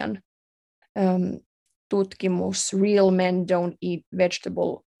psykologian tutkimus Real Men Don't Eat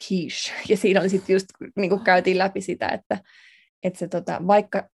Vegetable Quiche, ja siinä oli sitten just, niin kuin käytiin läpi sitä, että se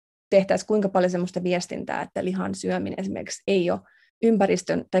vaikka tehtäisiin kuinka paljon semmoista viestintää, että lihan syöminen esimerkiksi ei ole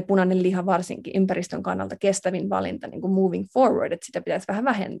ympäristön, tai punainen liha varsinkin, ympäristön kannalta kestävin valinta, niin kuin moving forward, että sitä pitäisi vähän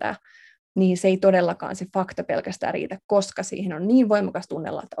vähentää, niin se ei todellakaan se fakta pelkästään riitä, koska siihen on niin voimakas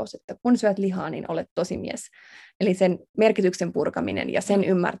tunnelataus, että kun syöt lihaa, niin olet tosi mies. Eli sen merkityksen purkaminen ja sen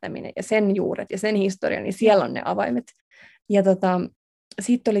ymmärtäminen ja sen juuret ja sen historia, niin siellä on ne avaimet. Ja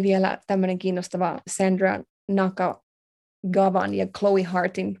sitten oli vielä tämmöinen kiinnostava Sandra Nakagavan ja Chloe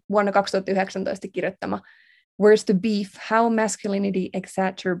Hartin vuonna 2019 kirjoittama Where's the Beef? How Masculinity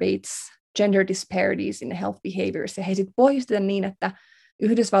Exacerbates Gender Disparities in Health Behaviors. Ja he sitten pohjustivat niin, että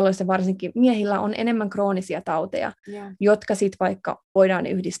Yhdysvalloissa varsinkin miehillä on enemmän kroonisia tauteja, jotka sitten vaikka voidaan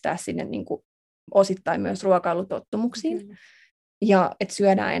yhdistää sinne niin kuin osittain myös ruokailutottumuksiin, ja että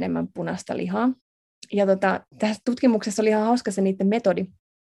syödään enemmän punaista lihaa. Ja tässä tutkimuksessa oli ihan hauska se niiden metodi.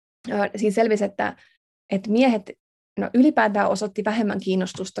 Siinä selvisi, että miehet ylipäätään osoitti vähemmän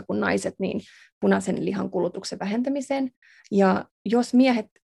kiinnostusta kuin naiset niin punaisen lihan kulutuksen vähentämiseen. Ja jos miehet,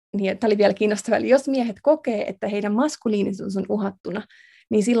 niin tämä oli vielä kiinnostavaa, eli jos miehet kokee, että heidän maskuliinisuus on uhattuna,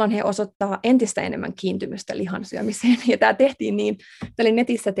 niin silloin he osoittaa entistä enemmän kiintymystä lihan syömiseen. Ja tämä tehtiin niin, tämä oli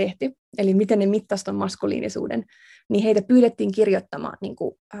netissä tehty, eli miten ne mittasivat ton maskuliinisuuden, niin heitä pyydettiin kirjoittamaan,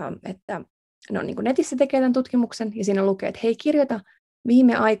 että niin kuin netissä tekee tämän tutkimuksen, ja siinä lukee, että hei, kirjoita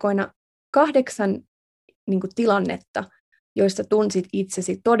viime aikoina 8 niin kuin tilannetta, joista tunsit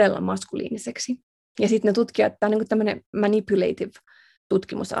itsesi todella maskuliiniseksi. Ja sitten ne tutkijat, tämä on niin tämmöinen manipulative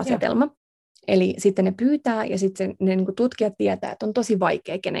tutkimusasetelma. Eli sitten ne pyytää, ja sitten ne niin kuin tutkijat tietää, että on tosi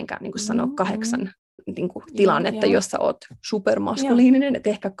vaikea kenenkään niin kuin sanoa 8 niin kuin tilannetta, jossa olet supermaskuliininen, että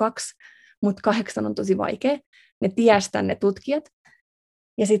ehkä 2, mutta 8 on tosi vaikea. Ne tiesi ne tutkijat.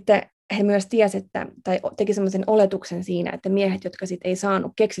 Ja sitten he myös tiesivät, tai teki semmoisen oletuksen siinä, että miehet, jotka sit ei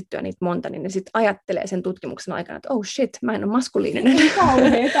saanut keksittyä niitä monta, niin ne sitten ajattelee sen tutkimuksen aikana, että oh shit, mä en ole maskuliininen.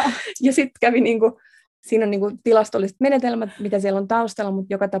 Ja sitten kävi niinku siinä on niin kuin tilastolliset menetelmät, mitä siellä on taustalla,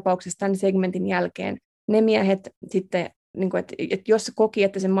 mutta joka tapauksessa tämän segmentin jälkeen ne miehet sitten, niin kuin, että jos koki,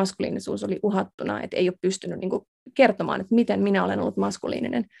 että se maskuliinisuus oli uhattuna, että ei ole pystynyt niin kuin kertomaan, että miten minä olen ollut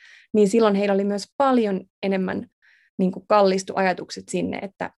maskuliininen, niin silloin heillä oli myös paljon enemmän niin kuin kallistu ajatukset sinne,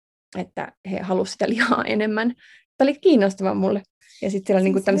 että he halusivat sitä lihaa enemmän. Tämä oli kiinnostavaa mulle. Ja sitten siellä on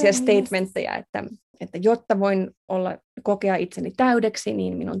niin kuin tämmöisiä statementteja, että jotta voin kokea itseni täydeksi,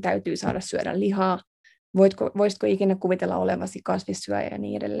 niin minun täytyy saada syödä lihaa. Voisitko ikinä kuvitella olevasi kasvissyöjä ja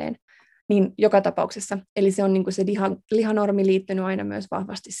niin edelleen. Niin joka tapauksessa. Eli se on niin kuin se lihanormi liittynyt aina myös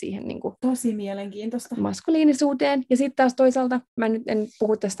vahvasti siihen niin kuin tosi mielenkiintoista maskuliinisuuteen. Ja sitten taas toisaalta, mä nyt en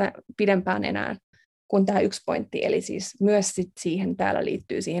puhu tästä pidempään enää kuin tämä yksi pointti, eli siis myös siihen täällä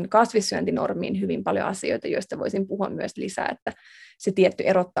liittyy siihen kasvissyöntinormiin hyvin paljon asioita, joista voisin puhua myös lisää, että se tietty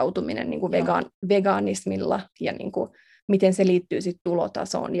erottautuminen niin kuin vegaanismilla ja niin kuin, miten se liittyy sitten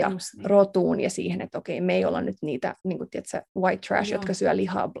tulotasoon ja rotuun ja siihen, että okei, me ei olla nyt niitä niin kuin, tiedätkö, white trash, jotka syö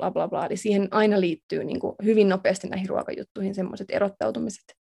lihaa, bla bla bla, eli siihen aina liittyy niin kuin, hyvin nopeasti näihin ruokajuttuihin semmoiset erottautumiset.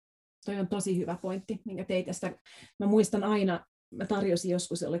 Toi on tosi hyvä pointti, minkä teit tästä. Mä muistan aina, mä tarjosin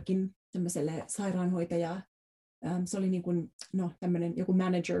joskus jollekin tämmöiselle sairaanhoitajaa. Se oli niin kuin, tämmöinen joku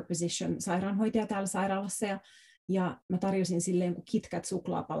manager position sairaanhoitaja täällä sairaalassa. Ja mä tarjosin sille jonkun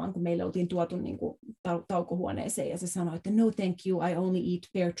KitKat-suklaapalan, kun meille oltiin tuotu niin kuin taukohuoneeseen. Ja se sanoi, että no thank you, I only eat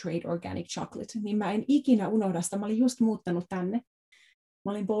fair trade organic chocolate. Niin mä en ikinä unohda sitä. Mä olin just muuttanut tänne.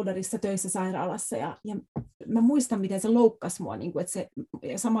 Mä olin Boulderissa töissä sairaalassa ja mä muistan, miten se loukkasi mua, niin kuin, että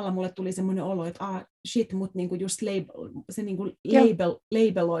ja samalla mulle tuli semmoinen olo, että shit, mut niin kuin just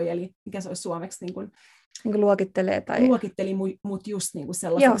labeloi, eli mikä se olisi suomeksi? Niin kuin luokittelee tai luokitteli mut just niin kuin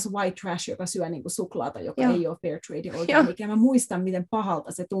sellaiseksi white trash, joka syö niin kuin suklaata, joka ei ole fair trade organic. Ja mä muistan, miten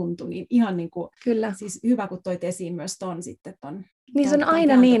pahalta se tuntui, niin ihan niin kuin, siis hyvä, kun toit esiin myös ton sitten ton. Niin se on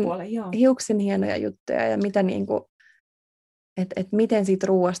aina niin hiuksen hienoja juttuja ja mitä niin kuin että miten siitä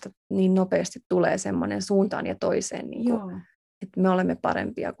ruoasta niin nopeasti tulee semmoinen suuntaan ja toiseen, niin kuin, että me olemme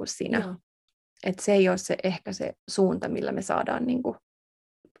parempia kuin sinä. Että se ei ole ehkä se suunta, millä me saadaan niin kuin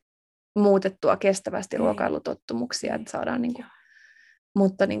muutettua kestävästi ruokailutottumuksia. Että saadaan, niin kuin,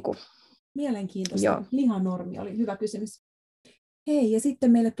 mutta niin kuin, mielenkiintoista. Lihanormi oli hyvä kysymys. Hei, ja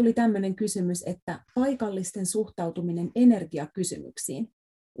sitten meille tuli tämmöinen kysymys, että paikallisten suhtautuminen energiakysymyksiin.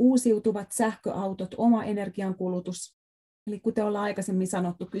 Uusiutuvat sähköautot, oma energiankulutus. Eli kuten ollaan aikaisemmin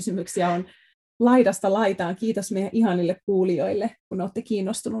sanottu, kysymyksiä on laidasta laitaan. Kiitos meidän ihanille kuulijoille, kun olette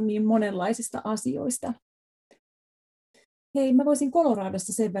kiinnostunut niin monenlaisista asioista. Hei, mä voisin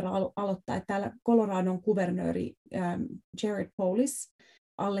Coloradosta sen verran aloittaa, että täällä Coloradon kuvernööri Jared Polis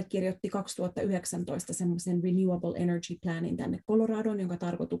allekirjoitti 2019 semmoisen Renewable Energy Planin tänne Coloradoon, jonka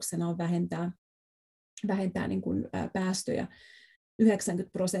tarkoituksena on vähentää niin kuin päästöjä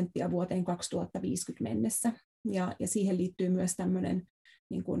 90% vuoteen 2050 mennessä. Ja siihen liittyy myös tämmöinen,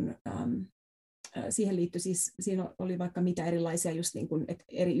 niin kuin, siihen liittyy siis, siinä oli vaikka mitä erilaisia, just niin kuin, että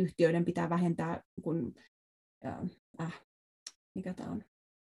eri yhtiöiden pitää vähentää, kun, mikä tämä on?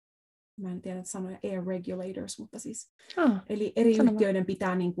 Mä en tiedä sanoja, air regulators, mutta siis, eli eri yhtiöiden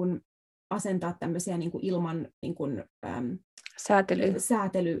pitää niin kuin asentaa tämmöisiä niin kuin ilman niin kuin,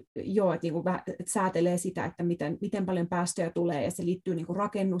 säätely, joo, että, niin kuin, että säätelee sitä, että miten paljon päästöjä tulee, ja se liittyy niin kuin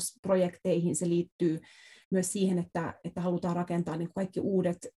rakennusprojekteihin, se liittyy myös siihen, että halutaan rakentaa niin kaikki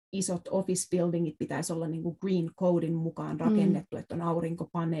uudet isot office buildingit pitäisi olla niin kuin green codein mukaan rakennettu, että on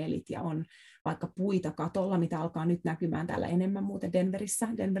aurinkopaneelit ja on vaikka puita katolla, mitä alkaa nyt näkymään täällä enemmän muuten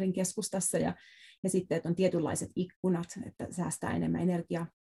Denverin keskustassa, ja sitten, että on tietynlaiset ikkunat, että säästää enemmän energiaa.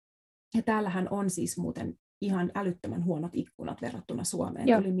 Ja täällähän on siis muuten ihan älyttömän huonot ikkunat verrattuna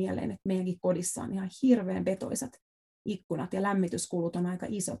Suomeen. Tuli mieleen, että meidänkin kodissa on ihan hirveän vetoisat ikkunat ja lämmityskulut on aika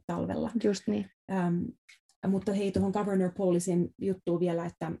isot talvella. Just niin. Mutta hei, tuohon Governor Polisin juttuun vielä,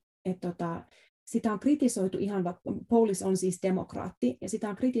 että sitä on kritisoitu ihan, Polis on siis demokraatti, ja sitä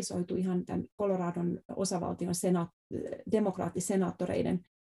on kritisoitu ihan tämän Coloradon osavaltion demokraattisenaattoreiden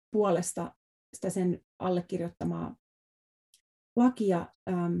puolesta sitä sen allekirjoittamaa lakia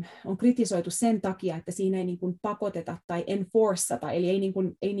on kritisoitu sen takia, että siinä ei niin kuin pakoteta tai enforceta, eli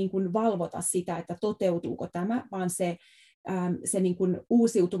ei niin kuin valvota sitä, että toteutuuko tämä, vaan se niin kuin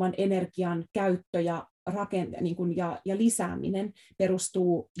uusiutuvan energian käyttö ja ja lisääminen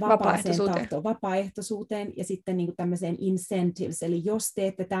perustuu vapaaehtoisuuteen ja sitten niin kuin tämmöiseen incentives, eli jos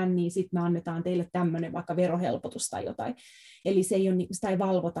teette tämän, niin sitten me annetaan teille tämmöinen vaikka verohelpotus tai jotain. Eli sitä ei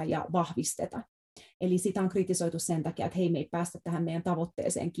valvota ja vahvisteta. Eli sitä on kritisoitu sen takia, että hei, me ei päästä tähän meidän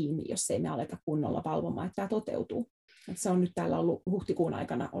tavoitteeseen kiinni, jos ei me aleta kunnolla valvomaan, että tämä toteutuu. Että se on nyt täällä ollut huhtikuun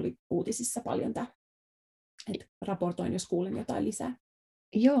aikana, oli uutisissa paljon tämä. Että raportoin, jos kuulen jotain lisää.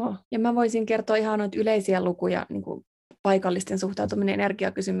 Joo, ja mä voisin kertoa ihan noita yleisiä lukuja, niin kuin paikallisten suhtautuminen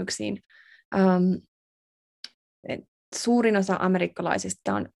energiakysymyksiin. Suurin osa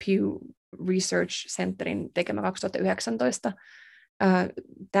amerikkalaisista on Pew Research Centerin tekemä 2019.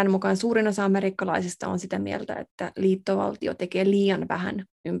 Tämän mukaan suurin osa amerikkalaisista on sitä mieltä, että liittovaltio tekee liian vähän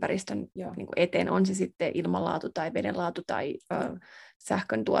ympäristön niin kuin eteen, on se sitten ilmanlaatu tai vedenlaatu tai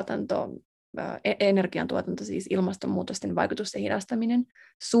sähkön tuotanto, energiantuotanto, siis ilmastonmuutosten vaikutusten hidastaminen.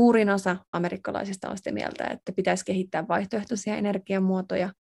 Suurin osa amerikkalaisista on sitä mieltä, että pitäisi kehittää vaihtoehtoisia energiamuotoja.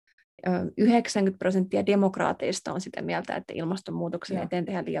 90% demokraateista on sitä mieltä, että ilmastonmuutoksen eteen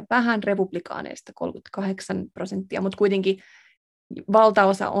tehdään liian vähän, republikaaneista 38%, mutta kuitenkin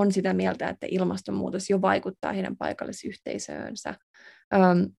valtaosa on sitä mieltä, että ilmastonmuutos jo vaikuttaa heidän paikallisyhteisöönsä.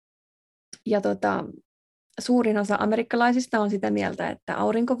 Suurin osa amerikkalaisista on sitä mieltä, että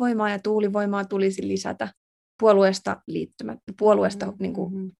aurinkovoimaa ja tuulivoimaa tulisi lisätä puolueesta niin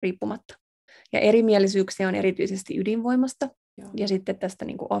kuin riippumatta. Ja erimielisyyksiä on erityisesti ydinvoimasta ja sitten tästä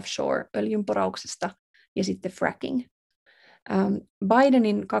niin kuin offshore-öljynporauksesta ja sitten fracking.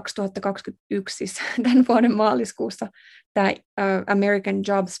 Bidenin 2021, siis tämän vuoden maaliskuussa, tämä American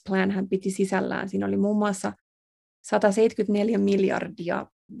Jobs Plan hän piti sisällään. Siinä oli muun muassa 174 miljardia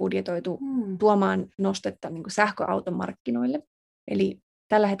budjetoitu tuomaan nostetta niin kuin sähköautomarkkinoille. Eli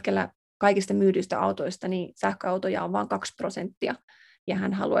tällä hetkellä kaikista myydyistä autoista niin sähköautoja on vain 2%, ja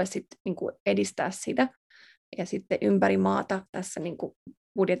hän haluaisi sitten niin kuin edistää sitä. Ja sitten ympäri maata tässä niin kuin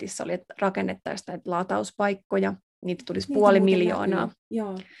budjetissa oli, että rakennettaisiin näitä latauspaikkoja, niitä tulisi 500 000.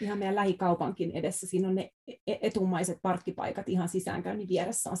 Joo, ihan meidän lähikaupankin edessä. Siinä on ne etumaiset parkkipaikat ihan sisäänkäynnin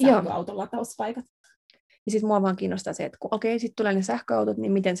vieressä on sähköautolatauspaikat. Ja sitten mua vaan kiinnostaa se, että sitten tulee ne sähköautot,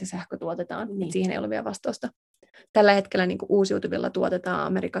 niin miten se sähkö tuotetaan? Niin. Siihen ei ole vielä vastausta. Tällä hetkellä niin kuin uusiutuvilla tuotetaan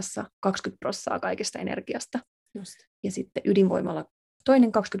Amerikassa 20% kaikista energiasta. Just. Ja sitten ydinvoimalla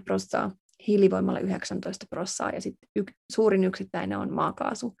toinen 20%, hiilivoimalla 19%, ja sitten suurin yksittäinen on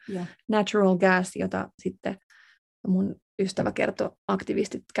maakaasu. Ja. Natural gas, jota sitten mun ystävä kertoi,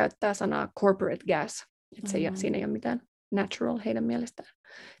 aktivistit käyttää sanaa corporate gas. Että siinä ei ole mitään natural heidän mielestään.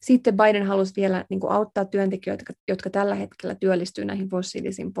 Sitten Biden halusi vielä niin kuin auttaa työntekijöitä, jotka tällä hetkellä työllistyy näihin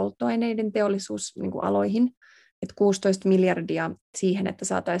fossiilisiin polttoaineiden teollisuusaloihin. Että 16 miljardia siihen, että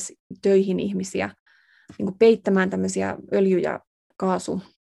saataisiin töihin ihmisiä niin kuin peittämään tämmöisiä öljy- ja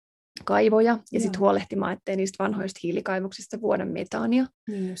kaasukaivoja ja sitten huolehtimaan, ettei niistä vanhoista hiilikaivoksista vuoda metaania.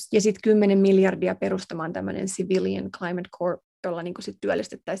 Ja sitten 10 miljardia perustamaan tämmöinen Civilian Climate Corp, jolla niin sit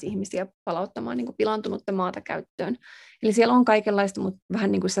työllistettäisiin ihmisiä palauttamaan niin pilaantunutta maata käyttöön. Eli siellä on kaikenlaista, mutta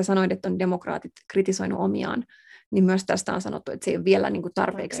vähän niin kuin sä sanoit, että on demokraatit kritisoinut omiaan, niin myös tästä on sanottu, että se ei ole vielä niin kuin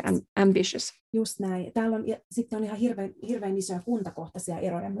tarpeeksi ambitious. Just näin. Täällä on, ja sitten on ihan hirveän isoja kuntakohtaisia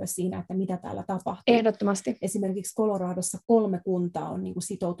eroja myös siinä, että mitä täällä tapahtuu. Ehdottomasti. Esimerkiksi Coloradossa 3 kuntaa on niin kuin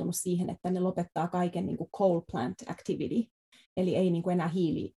sitoutunut siihen, että ne lopettaa kaiken niin kuin coal plant activity. Eli ei niin kuin enää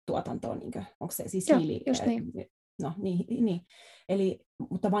hiilituotantoa, niin kuin, onko se siis hiili? Just niin. No niin. Eli,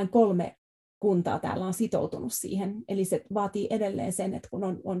 mutta vain 3 kuntaa täällä on sitoutunut siihen. Eli se vaatii edelleen sen, että kun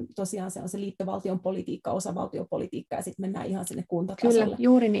on tosiaan se liittovaltion politiikka, osavaltiopolitiikka, ja sitten mennään ihan sinne kuntatasolle. Kyllä,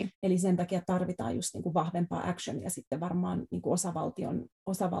 juuri niin. Eli sen takia tarvitaan just niin kuin vahvempaa actionia sitten varmaan niin kuin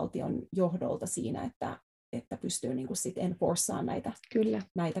osavaltion johdolta siinä, että pystyy niin kuin sit enforceaan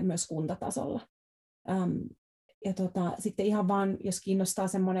näitä myös kuntatasolla. Sitten ihan vaan, jos kiinnostaa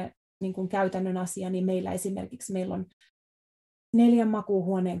semmoinen niin kuin käytännön asia, niin meillä on 4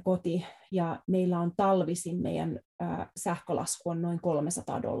 makuuhuoneen koti, ja meillä on talvisin meidän sähkölasku on noin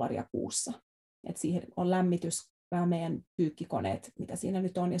 $300 kuussa. Et siihen on lämmitys, meidän pyykkikoneet, mitä siinä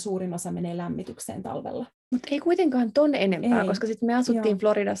nyt on, ja suurin osa menee lämmitykseen talvella. Mutta ei kuitenkaan ton enempää, koska sitten me asuttiin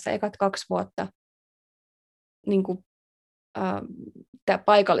Floridassa ekat 2 vuotta niin kuin,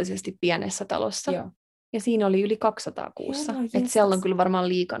 paikallisesti pienessä talossa. Joo. Ja siinä oli yli 200 kuussa. Että siellä on kyllä varmaan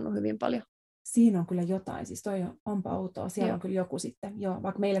liikannut hyvin paljon. Siinä on kyllä jotain, siis toi onpa outoa. Siellä on kyllä joku sitten,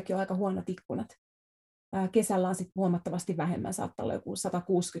 vaikka meilläkin on aika huonot ikkunat. Kesällä on sitten huomattavasti vähemmän, saattaa olla joku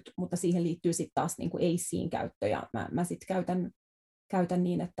 160, mutta siihen liittyy sitten taas niin kuin AC:n käyttö. Ja mä sitten käytän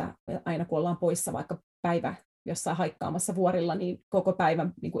niin, että aina kun ollaan poissa vaikka päivä jossain haikkaamassa vuorilla, niin koko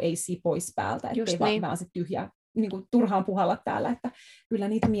päivän niin kuin AC pois päältä, ettei vaan se tyhjä niin kuin turhaan puhalla täällä, että kyllä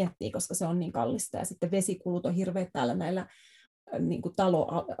niitä miettii, koska se on niin kallista. Ja sitten vesikulut on hirveät täällä näillä niin kuin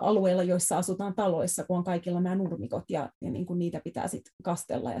alueilla, joissa asutaan taloissa, kun on kaikilla nämä nurmikot, ja niin kuin niitä pitää sitten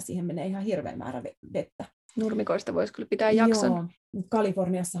kastella, ja siihen menee ihan hirveän määrä vettä. Nurmikoista voisi kyllä pitää jakson. Joo.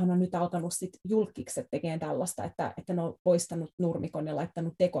 Kaliforniassahan on nyt alkanut sit julkikset tekemään tällaista, että ne on poistanut nurmikon ja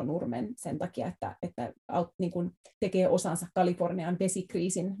laittanut tekonurmen sen takia, että niin kuin tekee osansa Kalifornian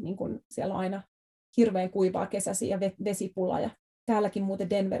vesikriisin, niin kuin siellä on aina hirveän kuivaa kesäsi ja vesipula, ja täälläkin muuten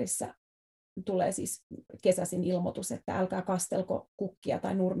Denverissä tulee siis kesäisin ilmoitus, että älkää kastelko kukkia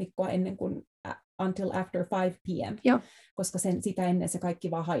tai nurmikkoa ennen kuin until after 5 p.m., Joo. koska sitä ennen se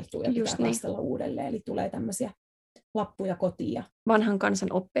kaikki vaan haihtuu ja pitää kastella uudelleen. Eli tulee tämmöisiä lappuja kotiin. Vanhan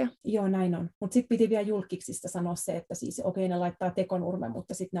kansan oppeja. Joo, näin on. Mutta sitten piti vielä julkiksista sanoa se, että siis okei, ne laittaa tekonurmen,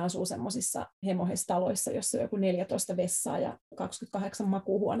 mutta sitten ne asuu semmoisissa hemohestaloissa, jossa on joku 14 vessaa ja 28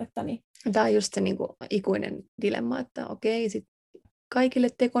 makuuhuonetta. Niin... Tämä on just se niin kuin ikuinen dilemma, että okei, sit kaikille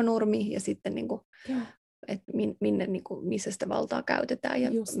tekonurmi ja sitten niin kuin, että minne, niin kuin, missä sitä valtaa käytetään ja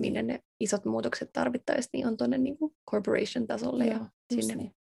just minne ne isot muutokset tarvittaisiin, niin on tuonne niin kuin corporation-tasolle ja sinne.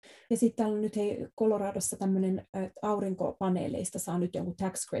 Niin. Ja sitten täällä on nyt Coloradossa tämmöinen, että aurinkopaneeleista saa nyt jonkun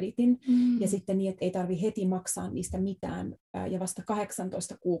tax creditin, ja sitten niin, että ei tarvitse heti maksaa niistä mitään, ja vasta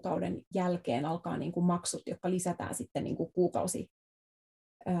 18 kuukauden jälkeen alkaa niin kuin maksut, jotka lisätään sitten niin kuin kuukausi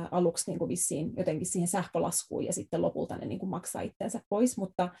aluksi niin kuin vissiin jotenkin siihen sähkölaskuun, ja sitten lopulta ne niin kuin maksaa itsensä pois,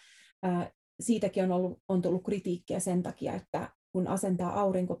 mutta siitäkin on tullut kritiikkiä sen takia, että kun asentaa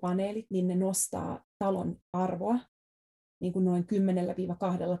aurinkopaneelit, niin ne nostaa talon arvoa, niin kuin noin 10,000–20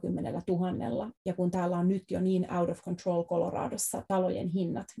 000. Ja kun täällä on nyt jo niin out of control Coloradossa talojen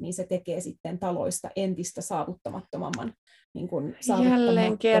hinnat, niin se tekee sitten taloista entistä saavuttamattomamman niin kuin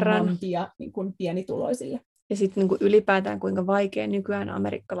saavuttamattomia niin kuin pienituloisille. Ja sitten niin kuin ylipäätään kuinka vaikea nykyään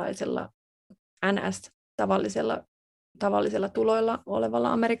amerikkalaisella tavallisella tuloilla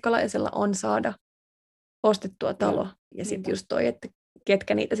olevalla amerikkalaisella on saada ostettua talo. Ja sitten just toi, että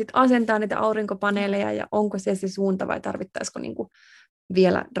ketkä niitä sitten asentaa, niitä aurinkopaneeleja, ja onko se suunta vai tarvittaisiko niinku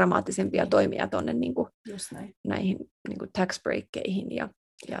vielä dramaattisempia toimia tuonne niinku näihin niinku tax breakkeihin ja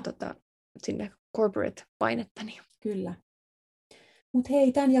sinne corporate-painetta. Niin. Kyllä. Mutta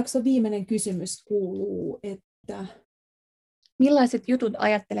hei, tämän jakson viimeinen kysymys kuuluu, että millaiset jutut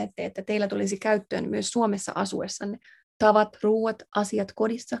ajattelette, että teillä tulisi käyttöön myös Suomessa asuessanne? Tavat, ruuat, asiat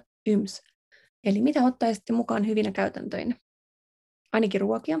kodissa, yms. Eli mitä ottaisitte mukaan hyvinä käytäntöinä? Ainakin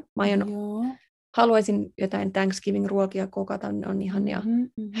ruokia. Haluaisin jotain Thanksgiving-ruokia kokata, ne on ihania.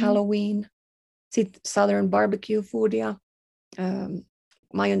 Halloween. Sitten Southern barbecue foodia.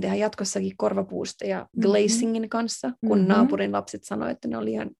 Mä aion tehdä jatkossakin korvapuusteja glazingin kanssa, kun naapurin lapset sanoivat, että ne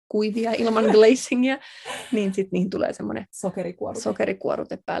oli ihan kuivia ilman glazingia, niin sitten niihin tulee semmoinen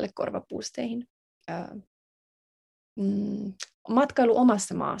sokerikuorute päälle korvapuusteihin. Matkailu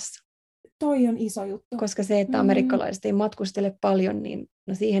omassa maassa. Toi on iso juttu. Koska se, että amerikkalaiset ei matkustele paljon, niin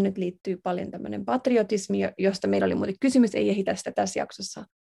no siihen nyt liittyy paljon tämmöinen patriotismi, josta meillä oli muuten kysymys, ei ehitä sitä tässä jaksossa.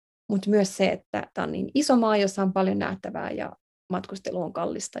 Mutta myös se, että tämä on niin iso maa, jossa on paljon nähtävää ja matkustelu on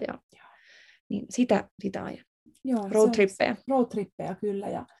kallista. Niin sitä ajan. Roadtrippejä. Roadtrippejä, kyllä.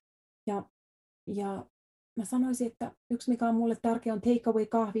 Ja mä sanoisin, että yksi mikä on mulle tärkeä on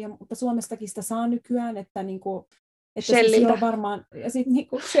takeaway-kahvia, mutta Suomestakin sitä saa nykyään, että niinku Shelliltä. Siis varmaan, ja sitten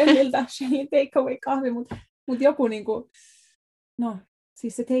niinku Shellin takeaway-kahvi, mutta joku niinku, no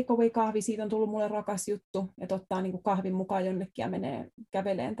siis se takeaway-kahvi, siitä on tullut mulle rakas juttu, että ottaa niinku kahvin mukaan jonnekin ja menee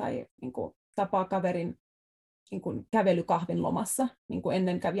käveleen tai niinku tapaa kaverin niinku kävelykahvin lomassa, niin kuin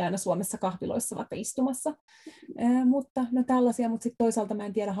ennen kävi aina Suomessa kahviloissa vaikka istumassa, mutta no tällaisia, mutta sitten toisaalta mä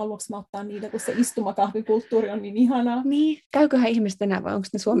en tiedä, haluanko mä ottaa niitä, kun se istumakahvikulttuuri on niin ihanaa. Niin, käyköhän ihmiset enää vai onko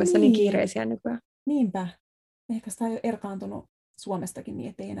ne Suomessa niin kiireisiä nykyään? Niinpä. Ehkä sitä on jo erkaantunut Suomestakin niin,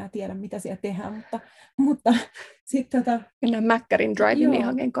 ettei enää tiedä, mitä siellä tehdään, mutta sitten mennään Mäkkärin drive-in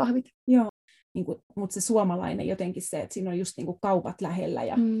hakemaan kahvit. Joo, mutta se suomalainen jotenkin se, että siinä on just niinku kaupat lähellä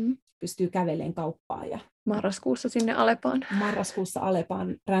ja pystyy kävelemään kauppaan. Ja marraskuussa sinne Alepaan. Marraskuussa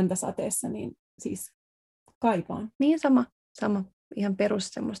Alepaan räntäsateessa, niin siis kaipaan. Niin sama. Ihan perus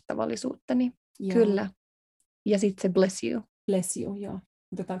semmoista tavallisuutta, niin kyllä. Ja sitten se bless you. Bless you, joo.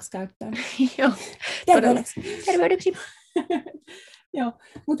 Otetaanko käyttöön? Joo. Terveydeksi. Joo,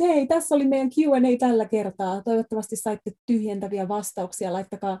 mutta hei, tässä oli meidän Q&A tällä kertaa. Toivottavasti saitte tyhjentäviä vastauksia.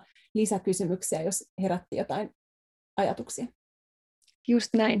 Laittakaa lisäkysymyksiä, jos herätti jotain ajatuksia. Just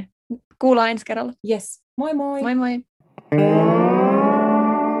näin. Kuullaan ensi kerralla. Yes. Moi moi! Moi moi!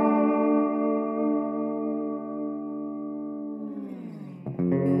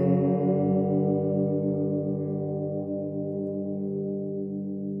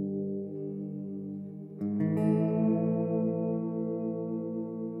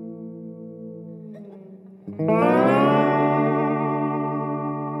 Mm-hmm.